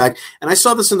yourself back. And I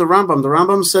saw this in the Rambam. The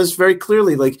Rambam says very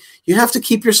clearly, like, you have to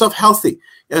keep yourself healthy.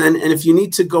 And if you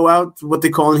need to go out, what they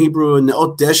call in Hebrew,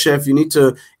 ne'ot desha, if you need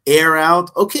to air out,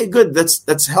 okay, good.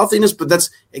 That's healthiness, but that's,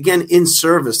 again, in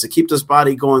service to keep this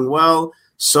body going well,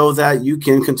 so that you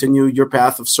can continue your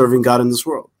path of serving God in this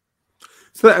world.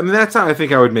 So, that's how I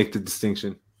think I would make the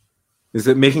distinction, is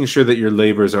that making sure that your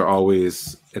labors are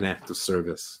always an act of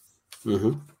service.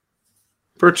 Mm-hmm.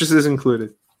 Purchases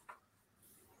included.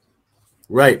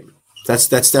 Right. That's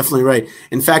definitely right.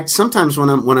 In fact, sometimes when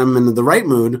I'm in the right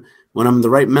mood, when I'm in the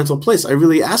right mental place, I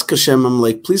really ask Hashem, I'm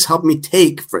like, please help me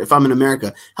if I'm in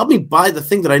America, help me buy the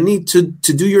thing that I need to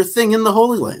do your thing in the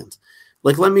Holy Land.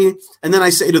 Like, and then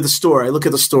I say to the store, I look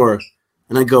at the store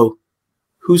and I go,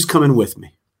 who's coming with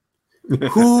me?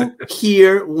 Who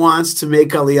here wants to make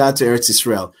Aliyah to Eretz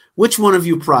Yisrael? Which one of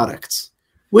you products?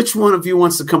 Which one of you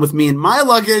wants to come with me in my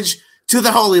luggage to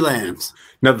the Holy Land?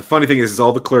 Now, the funny thing is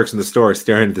all the clerks in the store are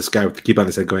staring at this guy with the keep on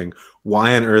his head going,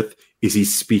 why on earth is he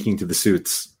speaking to the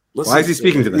suits? Why is he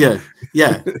speaking to them?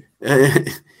 Yeah.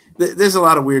 There's a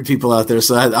lot of weird people out there,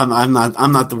 so I'm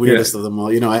not the weirdest of them all.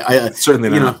 I certainly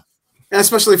not.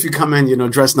 Especially if you come in,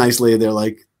 dressed nicely, they're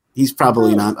like, he's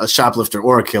probably not a shoplifter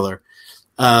or a killer.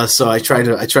 So I try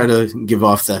to give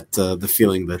off that the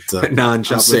feeling that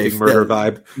non-shoplifting murder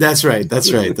vibe. That's right.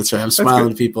 I'm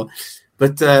smiling at people,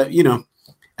 but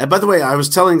And by the way, I was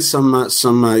telling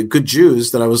some good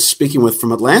Jews that I was speaking with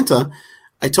from Atlanta.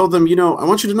 I told them, I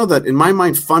want you to know that in my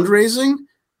mind, fundraising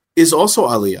is also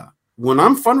aliyah. When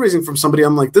I'm fundraising from somebody,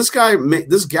 I'm like, this guy,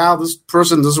 this gal, this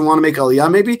person doesn't want to make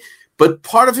aliyah, maybe. But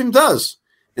part of him does.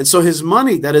 And so his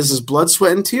money, that is his blood,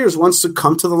 sweat, and tears, wants to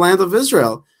come to the land of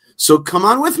Israel. So come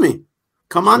on with me.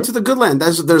 Come on to the good land.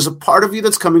 There's a part of you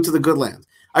that's coming to the good land.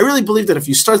 I really believe that if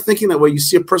you start thinking that way, you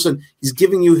see a person, he's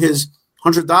giving you his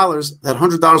 $100, that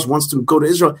 $100 wants to go to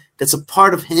Israel. That's a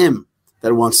part of him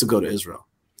that wants to go to Israel.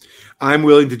 I'm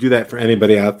willing to do that for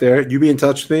anybody out there. You be in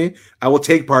touch with me. I will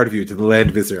take part of you to the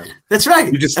land of Israel. That's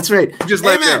right. That's right. You just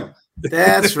let me know.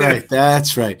 That's right.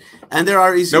 That's right. And there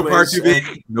are easy ways. No part too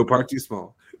big, no part too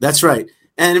small. That's right.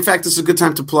 And in fact, this is a good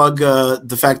time to plug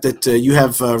the fact that you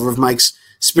have Rav Mike's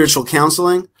spiritual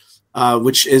counseling,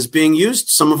 which is being used.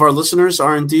 Some of our listeners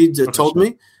are indeed told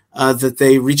me that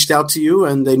they reached out to you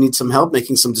and they need some help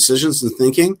making some decisions and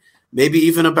thinking, maybe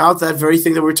even about that very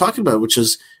thing that we're talking about, which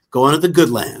is going to the good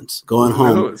land, going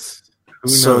home. Who knows?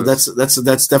 So that's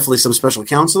definitely some special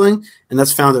counseling, and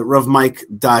that's found at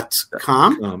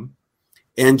ravmike.com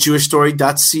and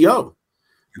jewishstory.co.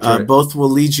 Right. Both will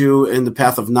lead you in the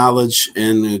path of knowledge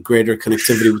and greater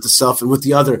connectivity with the self and with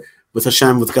the other, with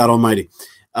Hashem, with God Almighty.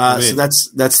 So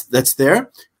that's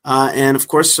there. And of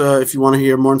course, if you want to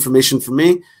hear more information from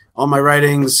me, all my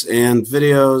writings and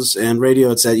videos and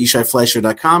radio, it's at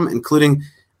yishaifleischer.com, including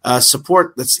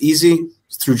support that's easy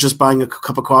through just buying a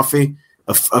cup of coffee,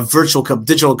 a virtual cup,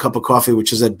 digital cup of coffee,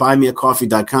 which is at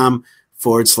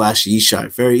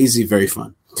buymeacoffee.com/Yishai. Very easy, very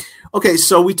fun. Okay,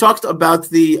 so we talked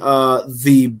about the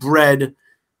bread,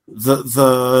 the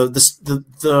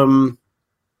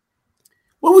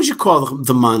what would you call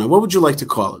the manna? What would you like to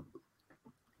call it?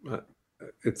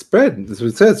 It's bread. That's what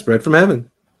it says. Bread from heaven.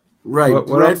 Right,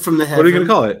 bread from the heaven. What are you going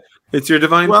to call it? It's your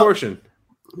divine portion.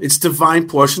 It's divine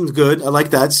portion. Good. I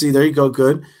like that. See, there you go.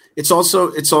 Good. It's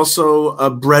also a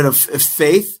bread of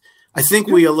faith. I think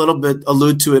we a little bit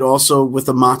allude to it also with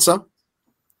the matzah,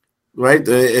 right?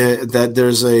 That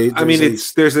there's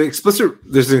an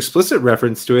explicit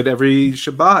reference to it every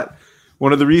Shabbat.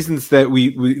 One of the reasons that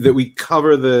we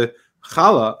cover the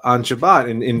challah on Shabbat,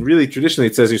 and really traditionally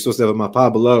it says you're supposed to have a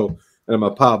mapah below and a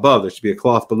mapah above. There should be a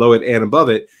cloth below it and above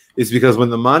it. Is because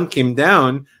when the man came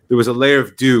down, there was a layer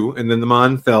of dew, and then the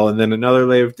man fell, and then another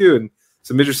layer of dew. And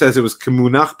so Midrash says it was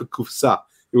kemunach bekufsa.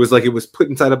 It was like it was put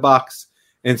inside a box.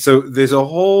 And so there's a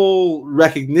whole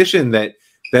recognition that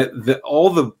all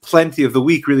the plenty of the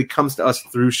week really comes to us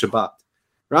through Shabbat.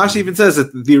 Rashi even says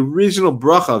that the original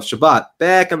bracha of Shabbat,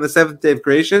 back on the seventh day of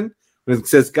creation, when it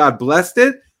says God blessed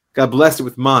it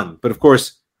with man. But of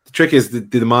course, the trick is,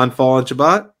 did the man fall on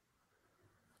Shabbat?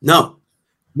 No.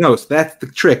 No, so that's the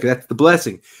trick. That's the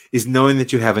blessing, is knowing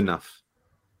that you have enough.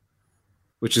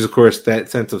 Which is, of course, that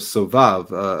sense of sovav,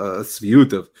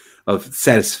 sviut, of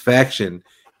satisfaction,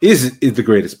 is the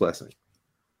greatest blessing.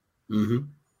 Mm-hmm.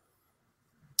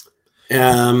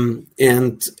 And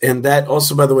that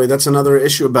also, by the way, that's another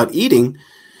issue about eating,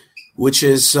 which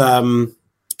is, can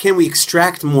we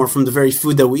extract more from the very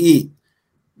food that we eat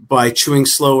by chewing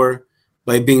slower,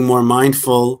 by being more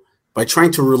mindful, by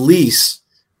trying to release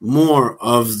more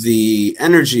of the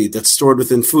energy that's stored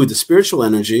within food, the spiritual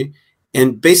energy,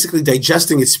 and basically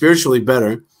digesting it spiritually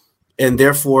better, and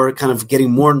therefore kind of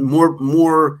getting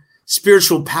more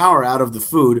spiritual power out of the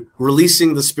food,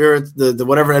 releasing the spirit, the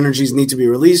whatever energies need to be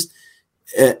released,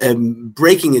 and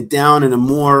breaking it down in a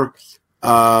more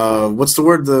what's the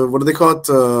word? What do they call it?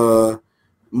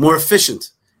 More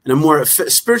efficient, in a more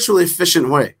spiritually efficient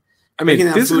way. I mean,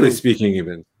 physically speaking,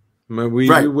 even. We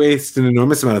waste an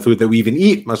enormous amount of food that we even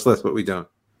eat, much less what we don't.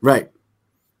 Right,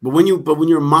 but when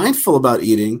you're mindful about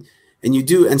eating, and you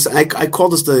do, and so I call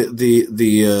this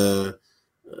the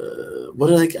what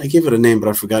did I give it a name, but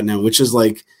I forgot now. Which is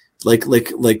like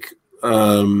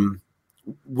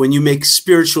when you make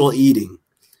spiritual eating,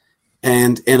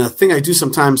 and a thing I do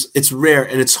sometimes. It's rare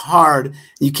and it's hard.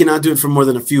 You cannot do it for more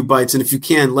than a few bites, and if you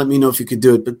can, let me know if you could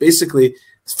do it. But basically,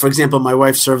 for example, my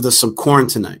wife served us some corn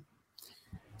tonight.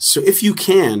 So if you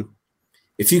can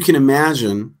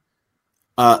imagine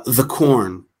the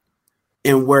corn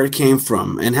and where it came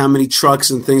from and how many trucks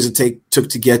and things it took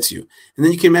to get to you, and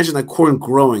then you can imagine that corn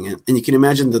growing, and you can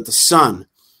imagine that the sun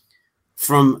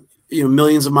from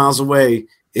millions of miles away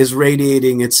is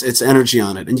radiating its energy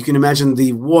on it, and you can imagine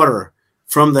the water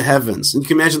from the heavens, and you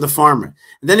can imagine the farmer.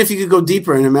 And then if you could go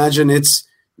deeper and imagine its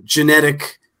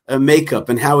genetic makeup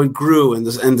and how it grew, and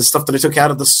the stuff that it took out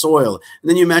of the soil. And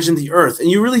then you imagine the earth, and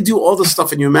you really do all this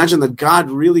stuff, and you imagine that God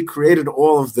really created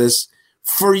all of this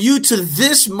for you to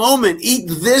this moment eat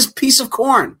this piece of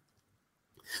corn,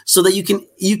 so that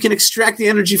you can extract the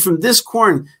energy from this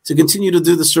corn to continue to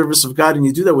do the service of God. And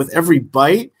you do that with every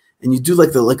bite, and you do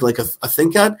like a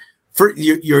think out for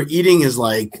your eating is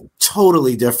like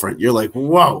totally different. You're like,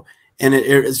 whoa. And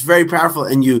it's very powerful,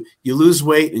 and you lose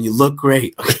weight and you look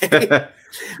great. Okay.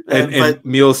 But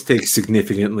meals take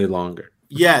significantly longer.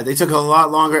 Yeah, they took a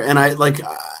lot longer, and I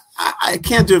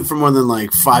can't do it for more than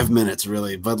like 5 minutes,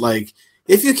 really. But like,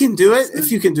 if you can do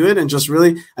it, and just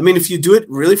really, I mean, if you do it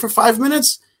really for 5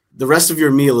 minutes, the rest of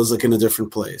your meal is like in a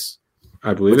different place.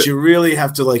 I believe but you really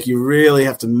have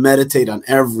to meditate on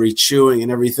every chewing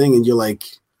and everything, and you're like,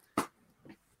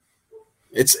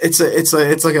 it's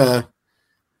like a.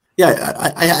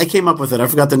 Yeah, I came up with it. I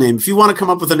forgot the name. If you want to come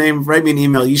up with a name, write me an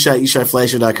email,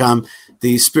 yishai@yishaifleischer.com.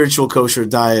 The spiritual kosher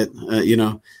diet,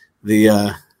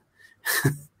 the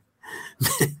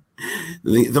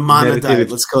the Manna diet.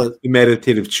 Let's call it the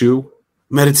meditative chew.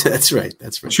 That's right.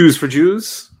 Chews for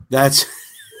Jews. That's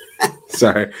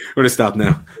sorry. I'm gonna stop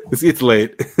now. It's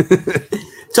late.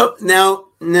 So now,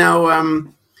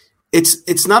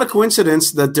 it's not a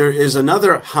coincidence that there is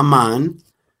another Haman.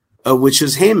 Which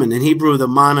is Haman. In Hebrew, the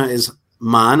Manna is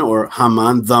man, or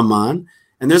Haman, the man.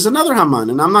 And there's another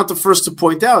Haman, and I'm not the first to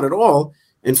point out at all.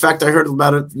 In fact, I heard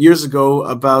about it years ago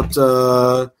about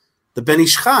the Ben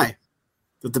Ish Chai.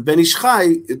 That the Ben Ish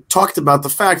Chai talked about the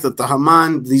fact that the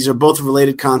Haman, these are both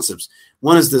related concepts.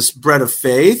 One is this bread of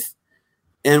faith,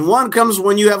 and one comes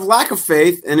when you have lack of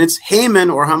faith, and it's Haman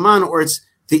or Haman, or it's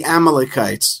the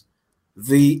Amalekites.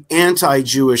 The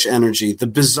anti-Jewish energy, the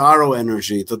bizarro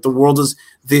energy, that the world is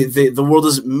the world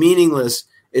is meaningless.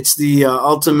 It's the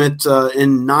ultimate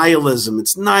in nihilism.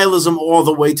 It's nihilism all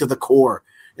the way to the core.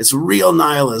 It's real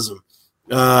nihilism.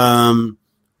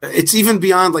 It's even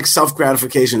beyond like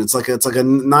self-gratification. It's like a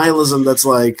nihilism that's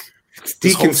like it's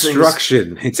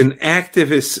deconstruction. It's an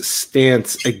activist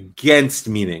stance against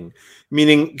meaning.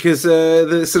 Meaning, because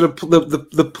the sort of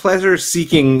the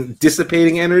pleasure-seeking,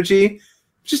 dissipating energy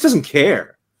just doesn't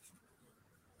care.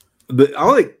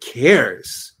 Amalek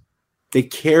cares. They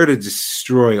care to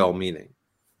destroy all meaning.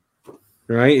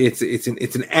 Right? It's an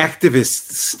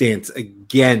activist stance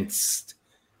against,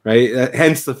 right?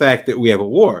 Hence the fact that we have a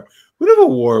war. We don't have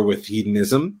a war with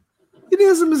hedonism.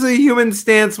 Hedonism is a human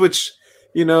stance, which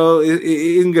it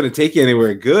isn't going to take you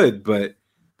anywhere good. But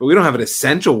we don't have an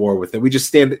essential war with it. We just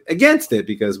stand against it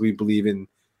because we believe in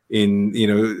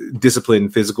discipline,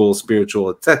 physical, spiritual,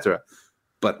 etc.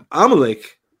 But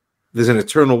Amalek, there's an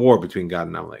eternal war between God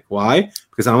and Amalek. Why?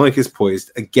 Because Amalek is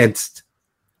poised against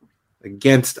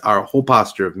our whole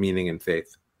posture of meaning and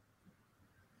faith.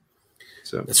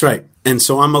 So that's right. And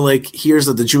so Amalek hears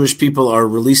that the Jewish people are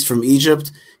released from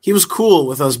Egypt. He was cool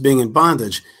with us being in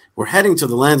bondage. We're heading to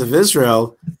the land of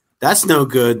Israel. That's no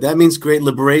good. That means great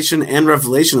liberation and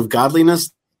revelation of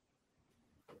godliness.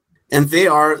 And they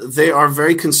are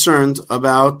very concerned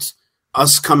about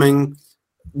us coming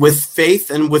with faith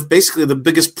and with basically the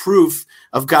biggest proof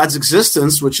of God's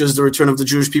existence, which is the return of the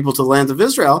Jewish people to the land of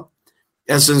Israel,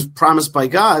 as is promised by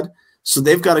God. So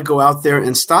they've got to go out there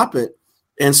and stop it.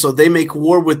 And so they make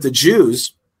war with the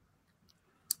Jews.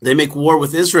 They make war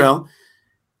with Israel.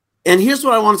 And here's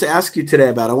what I wanted to ask you today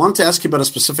about. I wanted to ask you about a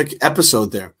specific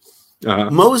episode there.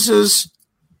 Moses'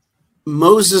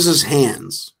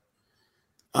 hands.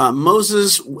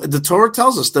 The Torah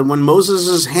tells us that when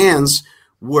Moses' hands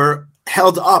were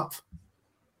held up,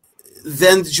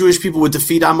 then the Jewish people would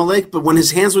defeat Amalek. But when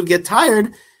his hands would get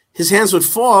tired, his hands would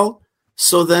fall.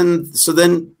 So then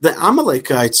the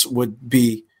Amalekites would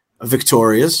be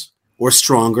victorious or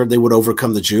stronger. They would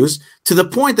overcome the Jews, to the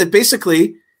point that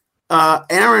basically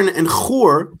Aaron and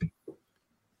Hur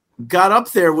got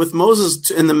up there with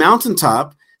Moses in the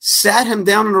mountaintop, sat him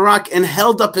down on a rock, and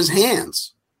held up his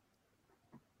hands.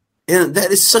 And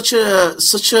that is such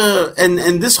a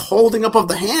and this holding up of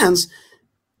the hands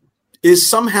is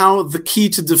somehow the key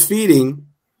to defeating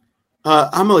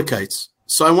Amalekites.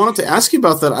 So I wanted to ask you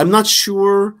about that. I'm not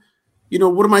sure,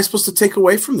 what am I supposed to take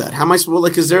away from that? How am I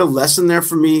supposed, is there a lesson there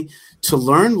for me to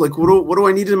learn? What do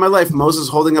I need in my life? Moses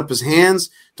holding up his hands?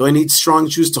 Do I need strong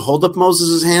Jews to hold up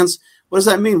Moses' hands? What does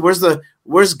that mean?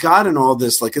 Where's God in all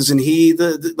this? Isn't he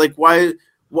why?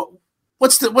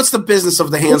 What's the business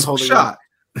of the hands holding shot? Up?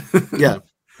 Yeah.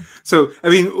 So,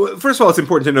 first of all, it's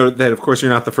important to note that, of course,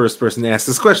 you're not the first person to ask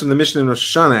this question. The Mishnah in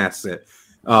Rosh Hashanah asks it.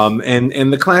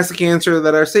 And the classic answer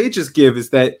that our sages give is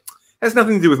that it has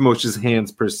nothing to do with Moshe's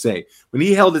hands per se. When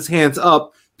he held his hands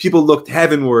up, people looked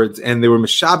heavenwards and they were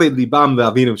Meshabed Libam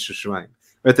V'Avinu Shushamayim,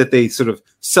 right? That they sort of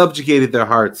subjugated their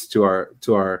hearts to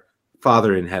our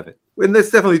Father in heaven. And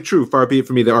that's definitely true. Far be it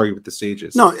for me to argue with the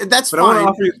sages. No, that's fine. I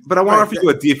want to offer you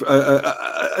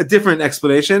a different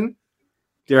explanation.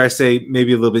 Dare I say,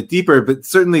 maybe a little bit deeper, but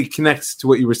certainly connects to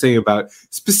what you were saying about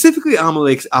specifically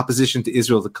Amalek's opposition to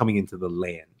Israel to coming into the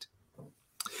land.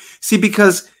 See,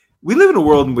 because we live in a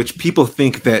world in which people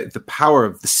think that the power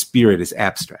of the spirit is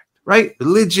abstract, right?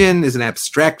 Religion is an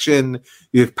abstraction.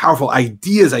 You have powerful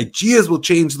ideas. Ideas will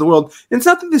change the world. And it's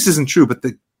not that this isn't true, but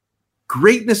the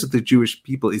greatness of the Jewish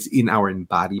people is in our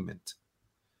embodiment,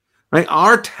 right?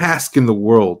 Our task in the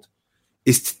world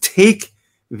is to take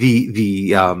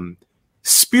the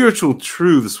spiritual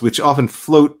truths which often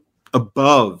float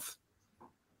above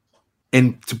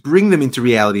and to bring them into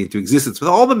reality, into existence, with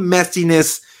all the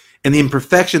messiness and the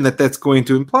imperfection that that's going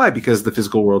to imply, because the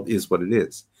physical world is what it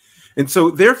is. And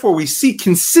so therefore we see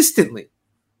consistently,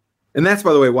 and that's,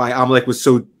 by the way, why Amalek was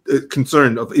so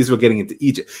concerned of Israel getting into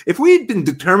Egypt. If we had been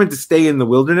determined to stay in the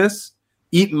wilderness,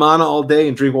 eat manna all day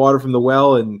and drink water from the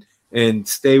well and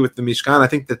stay with the Mishkan, I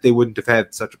think that they wouldn't have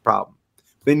had such a problem.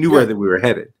 They knew where that we were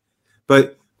headed.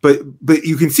 But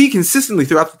you can see consistently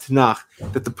throughout the Tanakh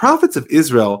that the prophets of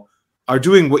Israel are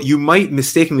doing what you might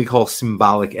mistakenly call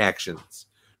symbolic actions.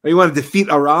 You want to defeat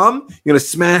Aram, you're going to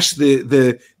smash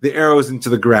the arrows into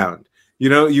the ground. You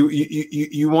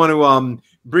want to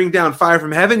bring down fire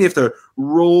from heaven, you have to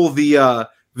roll the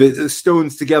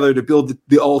stones together to build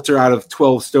the altar out of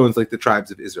 12 stones like the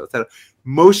tribes of Israel.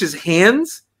 Moshe's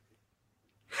hands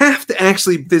have to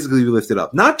actually physically be lifted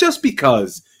up, not just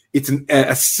because it's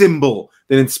a symbol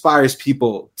that inspires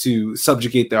people to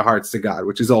subjugate their hearts to God,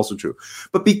 which is also true,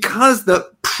 but because the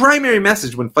primary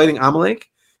message when fighting Amalek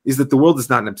is that the world is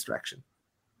not an abstraction,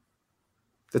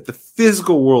 that the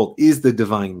physical world is the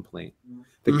divine plane,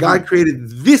 that God created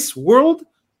this world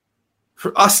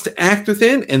for us to act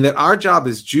within, and that our job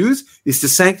as Jews is to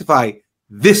sanctify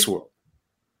this world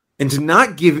and to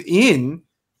not give in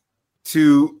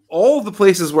to all the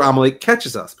places where Amalek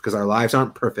catches us, because our lives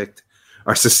aren't perfect.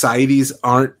 Our societies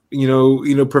aren't,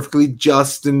 perfectly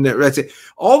just, and that's it.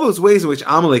 All those ways in which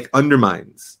Amalek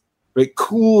undermines, right,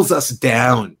 cools us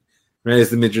down, right? As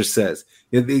the Midrash says,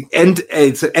 it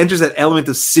enters that element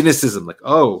of cynicism, like,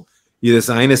 oh, the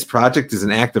Zionist project is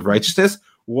an act of righteousness.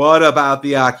 What about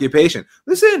the occupation?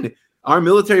 Listen, our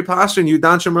military posture in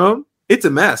Yudan Shomron, it's a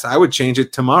mess. I would change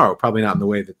it tomorrow. Probably not in the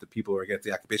way that the people who are against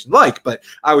the occupation like, but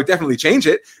I would definitely change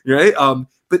it, right?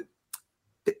 But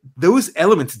those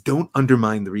elements don't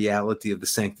undermine the reality of the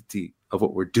sanctity of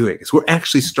what we're doing. It's we're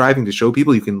actually striving to show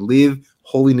people you can live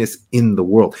holiness in the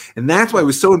world. And that's why it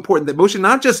was so important that Moshe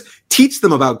not just teach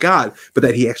them about God, but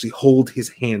that he actually hold his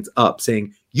hands up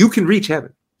saying, you can reach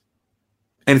heaven.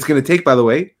 And it's going to take, by the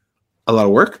way, a lot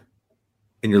of work,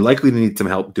 and you're likely to need some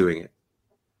help doing it.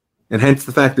 And hence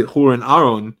the fact that Hur and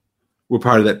Aaron were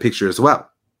part of that picture as well.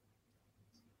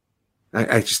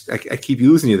 I keep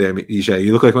losing you there, Yishai.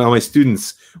 You look like all my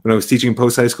students when I was teaching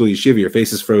post-high school yeshiva. Your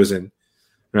face is frozen,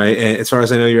 right? And as far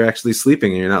as I know, you're actually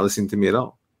sleeping and you're not listening to me at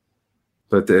all.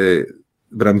 But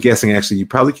I'm guessing actually you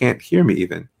probably can't hear me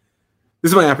even.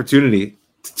 This is my opportunity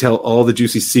to tell all the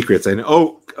juicy secrets. I know.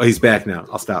 Oh, he's back now.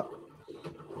 I'll stop.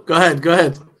 Go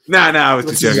ahead. No, I was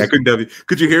just joking. I couldn't tell you.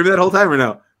 Could you hear me that whole time or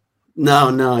no?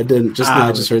 No, I didn't. Just now,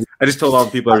 I just heard. I just told all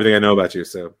the people everything I know about you,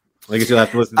 so I guess you'll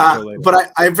have to listen to the show later.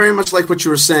 But I very much like what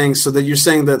you were saying. So that you're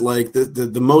saying that like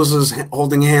the Moses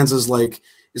holding hands is like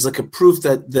a proof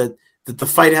that the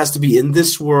fight has to be in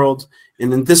this world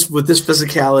and in this with this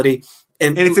physicality,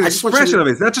 and it's an expression of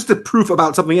it. It's not just a proof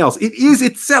about something else. It is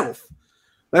itself.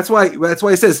 That's why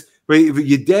it says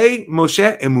Yedei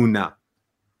Moshe Emunah,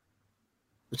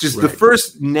 which is the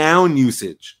first noun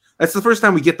usage. That's the first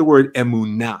time we get the word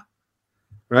emunah,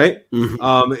 right?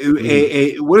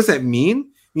 Mm-hmm. What does that mean?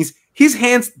 It means his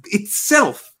hands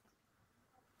itself,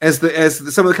 as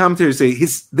some of the commentators say,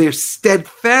 their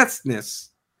steadfastness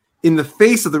in the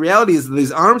face of the reality is that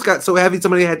his arms got so heavy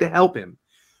somebody had to help him.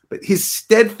 But his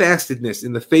steadfastness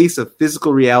in the face of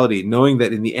physical reality, knowing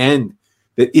that in the end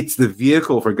that it's the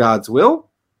vehicle for God's will,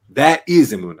 that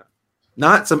is emunah,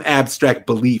 not some abstract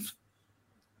belief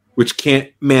which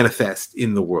can't manifest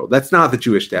in the world. That's not the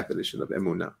Jewish definition of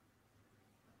emunah.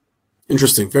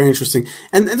 Interesting, very interesting.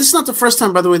 And this is not the first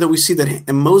time, by the way, that we see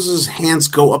that Moses' hands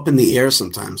go up in the air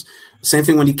sometimes. Same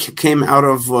thing when he came out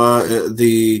of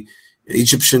the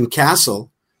Egyptian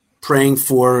castle, praying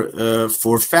for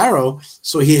Pharaoh.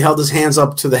 So he held his hands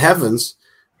up to the heavens.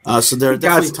 So there are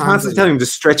definitely God's constantly telling him to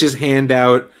stretch his hand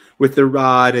out with the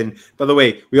rod. And by the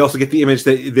way, we also get the image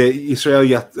that the Israel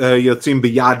Yotzim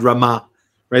B'Yad Ramah,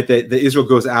 right? That Israel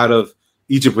goes out of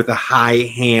Egypt with a high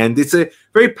hand. It's a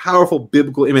very powerful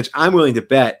biblical image. I'm willing to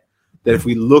bet that if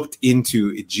we looked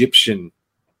into Egyptian,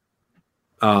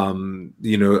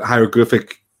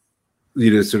 hieroglyphic,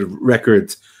 sort of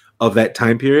records of that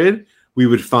time period, we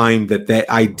would find that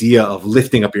idea of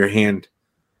lifting up your hand,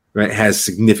 right, has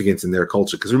significance in their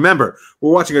culture. Because remember,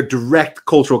 we're watching a direct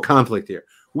cultural conflict here.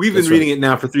 We've been reading it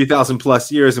now for 3,000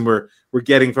 plus years, and we're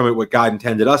getting from it what God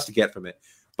intended us to get from it.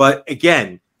 But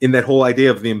again, in that whole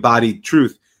idea of the embodied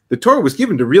truth, the Torah was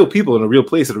given to real people in a real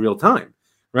place at a real time,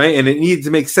 right? And it needed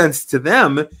to make sense to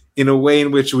them in a way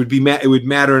in which it would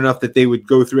matter enough that they would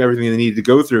go through everything they needed to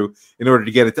go through in order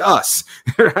to get it to us,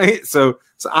 right? So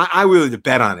I willing to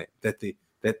bet on it that the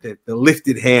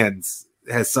lifted hands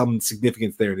has some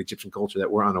significance there in Egyptian culture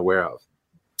that we're unaware of.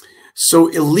 So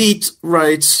Elite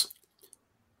writes,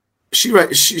 she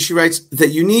writes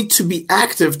that you need to be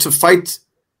active to fight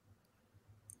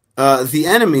the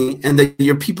enemy, and that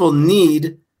your people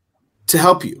need to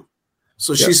help you.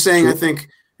 So she's saying, I think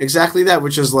exactly that,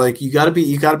 which is like you got to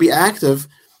be active,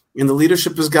 and the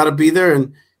leadership has got to be there,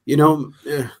 and And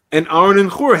Aaron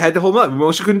and Hur had to hold up.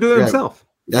 Moshe couldn't do it himself.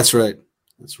 That's right.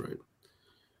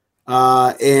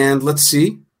 And let's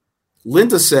see.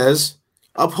 Linda says,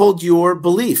 uphold your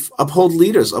belief, uphold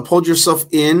leaders, uphold yourself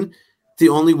in the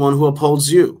only one who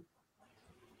upholds you.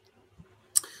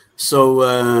 So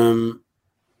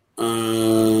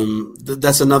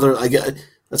that's another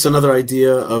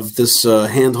idea of this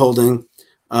hand holding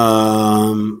up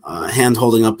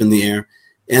in the air.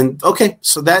 And okay,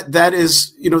 so that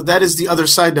is the other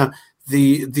side. Now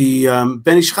the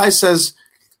Ben Ish Chai says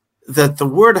that the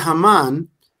word Haman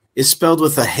is spelled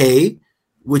with a hey,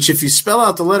 which if you spell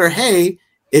out the letter hey,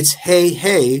 it's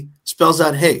hey, spells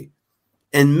out hey.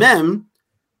 And mem,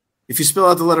 if you spell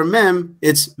out the letter mem,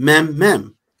 it's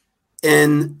mem.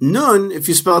 And nun, if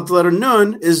you spell out the letter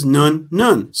nun, is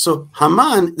nun. So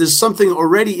Haman, there's something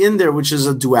already in there, which is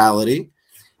a duality.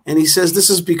 And he says this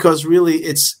is because really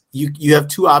it's you have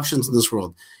two options in this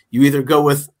world. You either go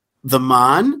with the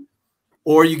man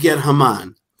or you get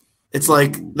Haman. It's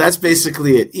like that's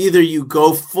basically it. Either you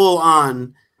go full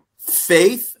on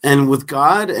faith and with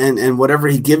God and whatever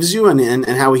he gives you and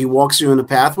how he walks you in a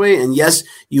pathway. And yes,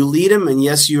 you lead him, and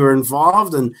yes, you are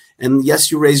involved, and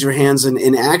yes, you raise your hands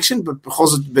in action,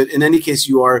 but in any case,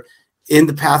 you are in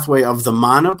the pathway of the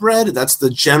manna bread. That's the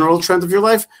general trend of your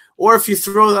life. Or if you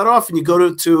throw that off and you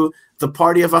go to the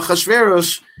party of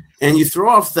Achashverosh and you throw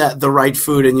off the right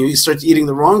food and you start eating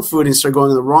the wrong food and you start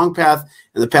going the wrong path,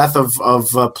 and the path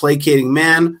of placating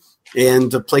man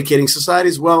and placating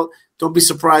societies, well, don't be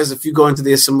surprised if you go into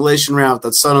the assimilation route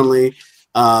that suddenly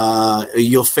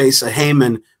you'll face a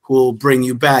Haman who will bring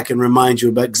you back and remind you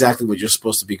about exactly what you're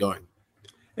supposed to be going.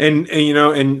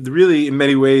 And really, in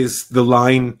many ways, the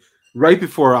line right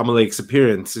before Amalek's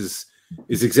appearance is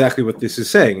exactly what this is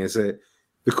saying. Is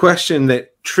the question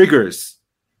that triggers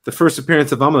the first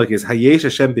appearance of Amalek is Hayesh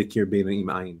Hashem bikir bein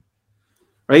imayin,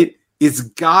 right? Is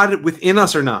God within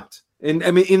us or not? And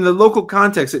I mean, in the local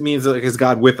context, it means like, is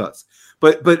God with us?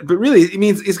 But really, it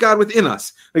means, is God within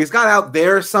us? Like, is God out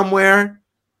there somewhere,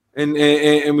 and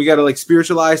we got to like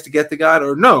spiritualize to get to God,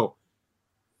 or no?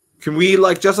 Can we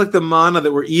just like the manna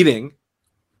that we're eating?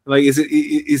 Like,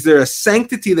 is there a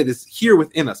sanctity that is here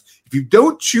within us? If you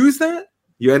don't choose that,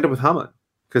 you end up with Haman,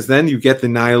 because then you get the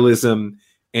nihilism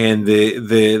and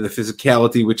the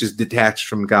physicality which is detached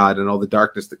from God and all the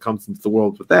darkness that comes into the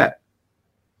world with that.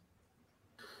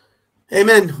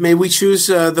 Amen. May we choose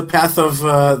the path of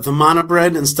the manna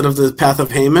bread instead of the path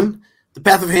of Haman. The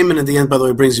path of Haman at the end, by the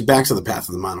way, brings you back to the path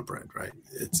of the manna bread, right?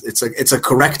 It's a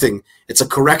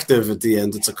corrective at the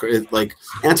end. It's like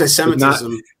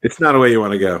anti-Semitism. It's not a way you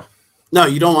want to go. No,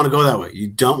 you don't want to go that way. You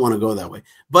don't want to go that way.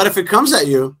 But if it comes at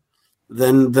you,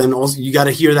 then also you got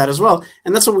to hear that as well.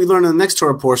 And that's what we learn in the next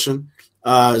Torah portion.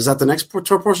 Is that the next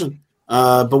Torah portion?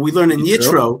 But we learn in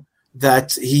Yitro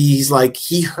that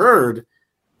he heard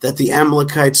that the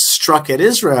Amalekites struck at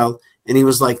Israel, and he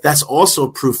was like, that's also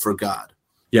proof for God.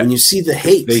 Yeah. When you see the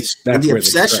hate and the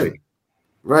obsession,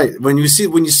 right? When you see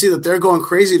that they're going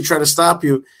crazy to try to stop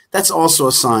you, that's also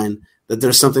a sign that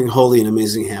there's something holy and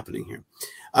amazing happening here.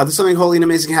 There's something holy and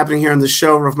amazing happening here on the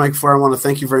show. Rav Mike Farr, I want to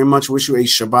thank you very much. Wish you a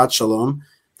Shabbat Shalom.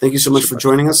 Thank you so much for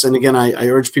joining us. And again, I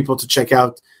urge people to check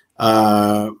out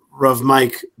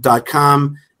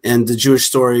ravmike.com and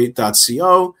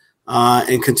thejewishstory.co.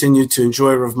 And continue to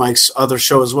enjoy Rav Mike's other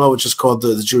show as well, which is called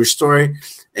the Jewish Story,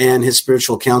 and his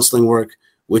spiritual counseling work,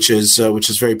 which is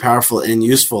very powerful and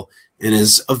useful and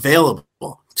is available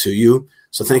to you.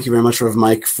 So thank you very much, Rav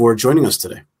Mike, for joining us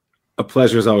today. A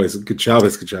pleasure as always. Good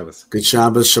Shabbos. Good Shabbos.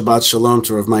 Shabbat Shalom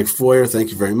to Rav Mike Foyer.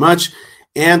 Thank you very much.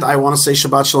 And I want to say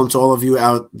Shabbat Shalom to all of you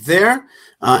out there.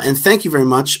 And thank you very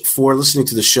much for listening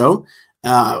to the show.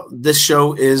 This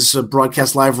show is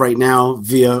broadcast live right now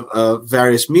via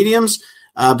various mediums,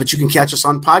 but you can catch us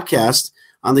on podcast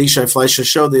on the Yishai Fleischer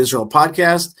Show, the Israel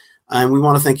Podcast. And we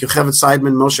want to thank Yocheved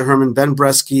Seidman, Moshe Herman, Ben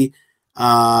Bresky,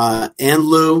 and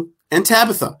Lou, and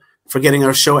Tabitha for getting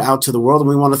our show out to the world. And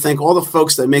we want to thank all the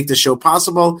folks that make the show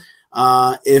possible.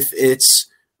 If it's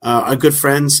our good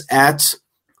friends at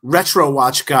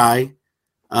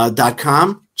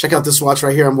RetroWatchGuy.com. Check out this watch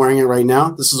right here. I'm wearing it right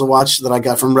now. This is a watch that I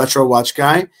got from Retro Watch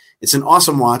Guy. It's an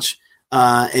awesome watch,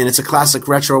 and it's a classic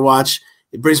retro watch.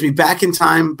 It brings me back in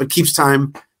time, but keeps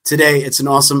time today. It's an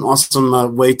awesome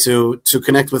way to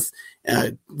connect with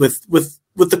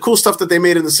the cool stuff that they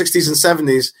made in the 60s and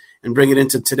 70s and bring it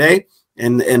into today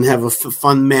and have a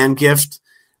fun man gift.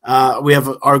 We have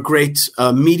our great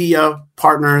media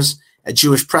partners at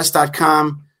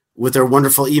jewishpress.com with their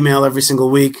wonderful email every single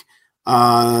week.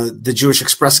 The Jewish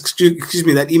Express,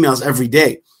 that emails every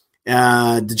day.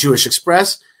 The Jewish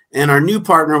Express, and our new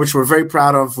partner, which we're very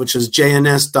proud of, which is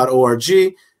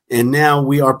jns.org. And now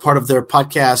we are part of their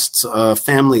podcast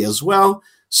family as well.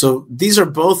 So these are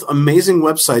both amazing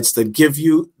websites that give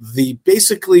you the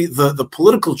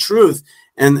political truth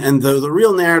and the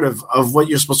real narrative of what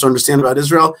you're supposed to understand about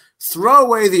Israel. Throw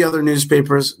away the other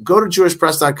newspapers. Go to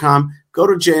jewishpress.com. Go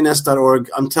to jns.org.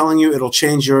 I'm telling you, it'll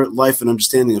change your life and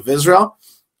understanding of Israel.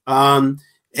 And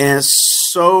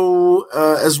so,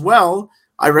 as well,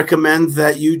 I recommend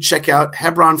that you check out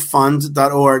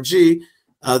hebronfund.org,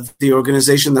 the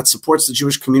organization that supports the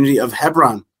Jewish community of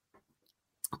Hebron.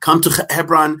 Come to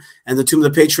Hebron and the Tomb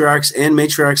of the Patriarchs and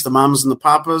Matriarchs, the Mamas and the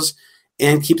Papas,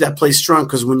 and keep that place strong,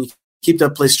 because when you keep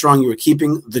that place strong, you are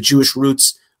keeping the Jewish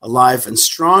roots alive and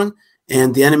strong.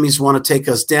 And the enemies want to take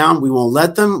us down. We won't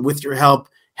let them. With your help,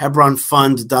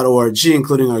 hebronfund.org,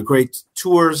 including our great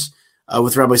tours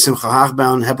with Rabbi Simcha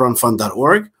Hachbaum,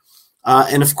 hebronfund.org.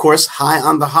 And, of course,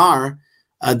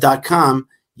 highonthehar.com.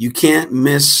 You can't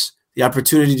miss the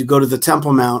opportunity to go to the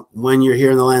Temple Mount when you're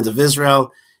here in the land of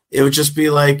Israel. It would just be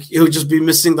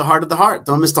missing the heart of the heart.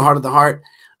 Don't miss the heart of the heart.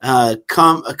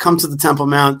 come to the Temple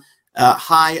Mount,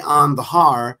 high on the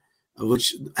Har,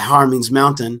 which Har means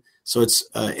mountain. So it's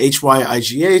Hygh,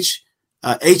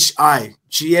 High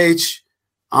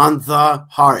on the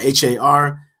Har,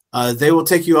 Har. They will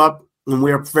take you up, and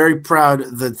we are very proud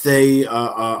that they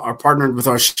are partnered with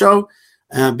our show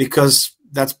because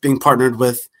that's being partnered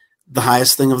with the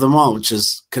highest thing of them all, which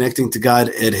is connecting to God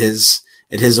at his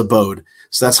abode.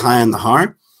 So that's high on the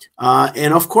Har.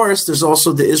 And of course, there's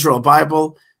also the Israel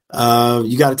Bible.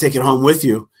 You got to take it home with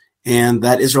you. And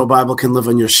that Israel Bible can live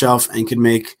on your shelf and can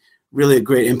make really a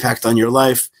great impact on your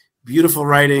life. Beautiful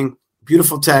writing,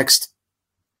 beautiful text.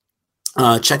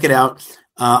 Check it out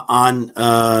on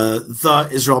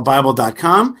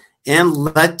theisraelbible.com and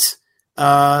let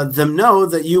them know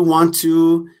that you want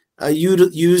to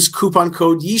use coupon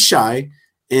code Yishai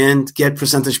and get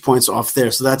percentage points off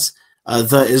there. So that's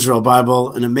the Israel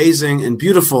Bible, an amazing and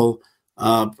beautiful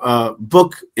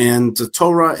book and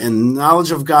Torah and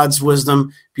knowledge of God's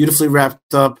wisdom, beautifully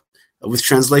wrapped up with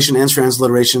translation and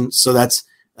transliteration. So that's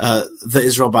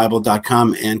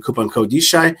theisraelbible.com and coupon code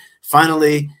Yishai.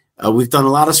 Finally, we've done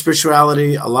a lot of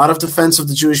spirituality, a lot of defense of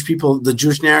the Jewish people, the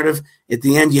Jewish narrative. At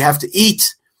the end, you have to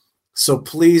eat. So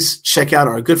please check out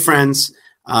our good friends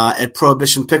at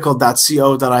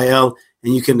prohibitionpickle.co.il,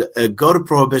 and you can go to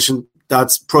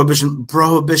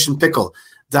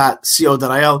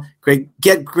prohibitionpickle.co.il.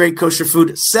 Get great kosher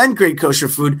food, send great kosher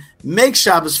food, make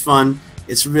Shabbos fun.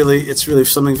 It's really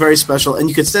something very special, and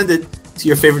you can send it to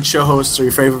your favorite show hosts or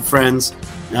your favorite friends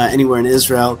anywhere in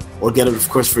Israel, or get it, of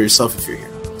course, for yourself if you're here.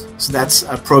 So that's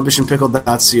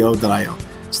prohibitionpickle.co.il.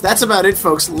 So that's about it,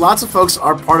 folks. Lots of folks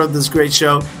are part of this great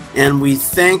show, and we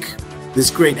thank this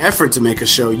great effort to make a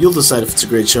show. You'll decide if it's a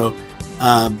great show,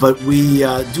 but we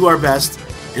do our best,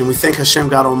 and we thank Hashem,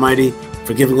 God Almighty,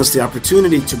 for giving us the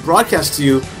opportunity to broadcast to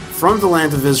you from the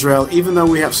land of Israel. Even though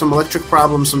we have some electric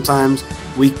problems sometimes,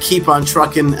 we keep on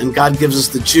trucking, and God gives us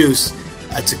the juice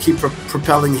to keep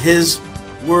propelling His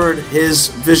word, His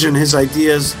vision, His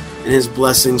ideas, and His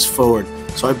blessings forward.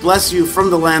 So I bless you from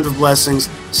the land of blessings.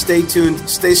 Stay tuned,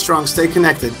 stay strong, stay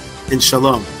connected, and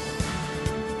shalom.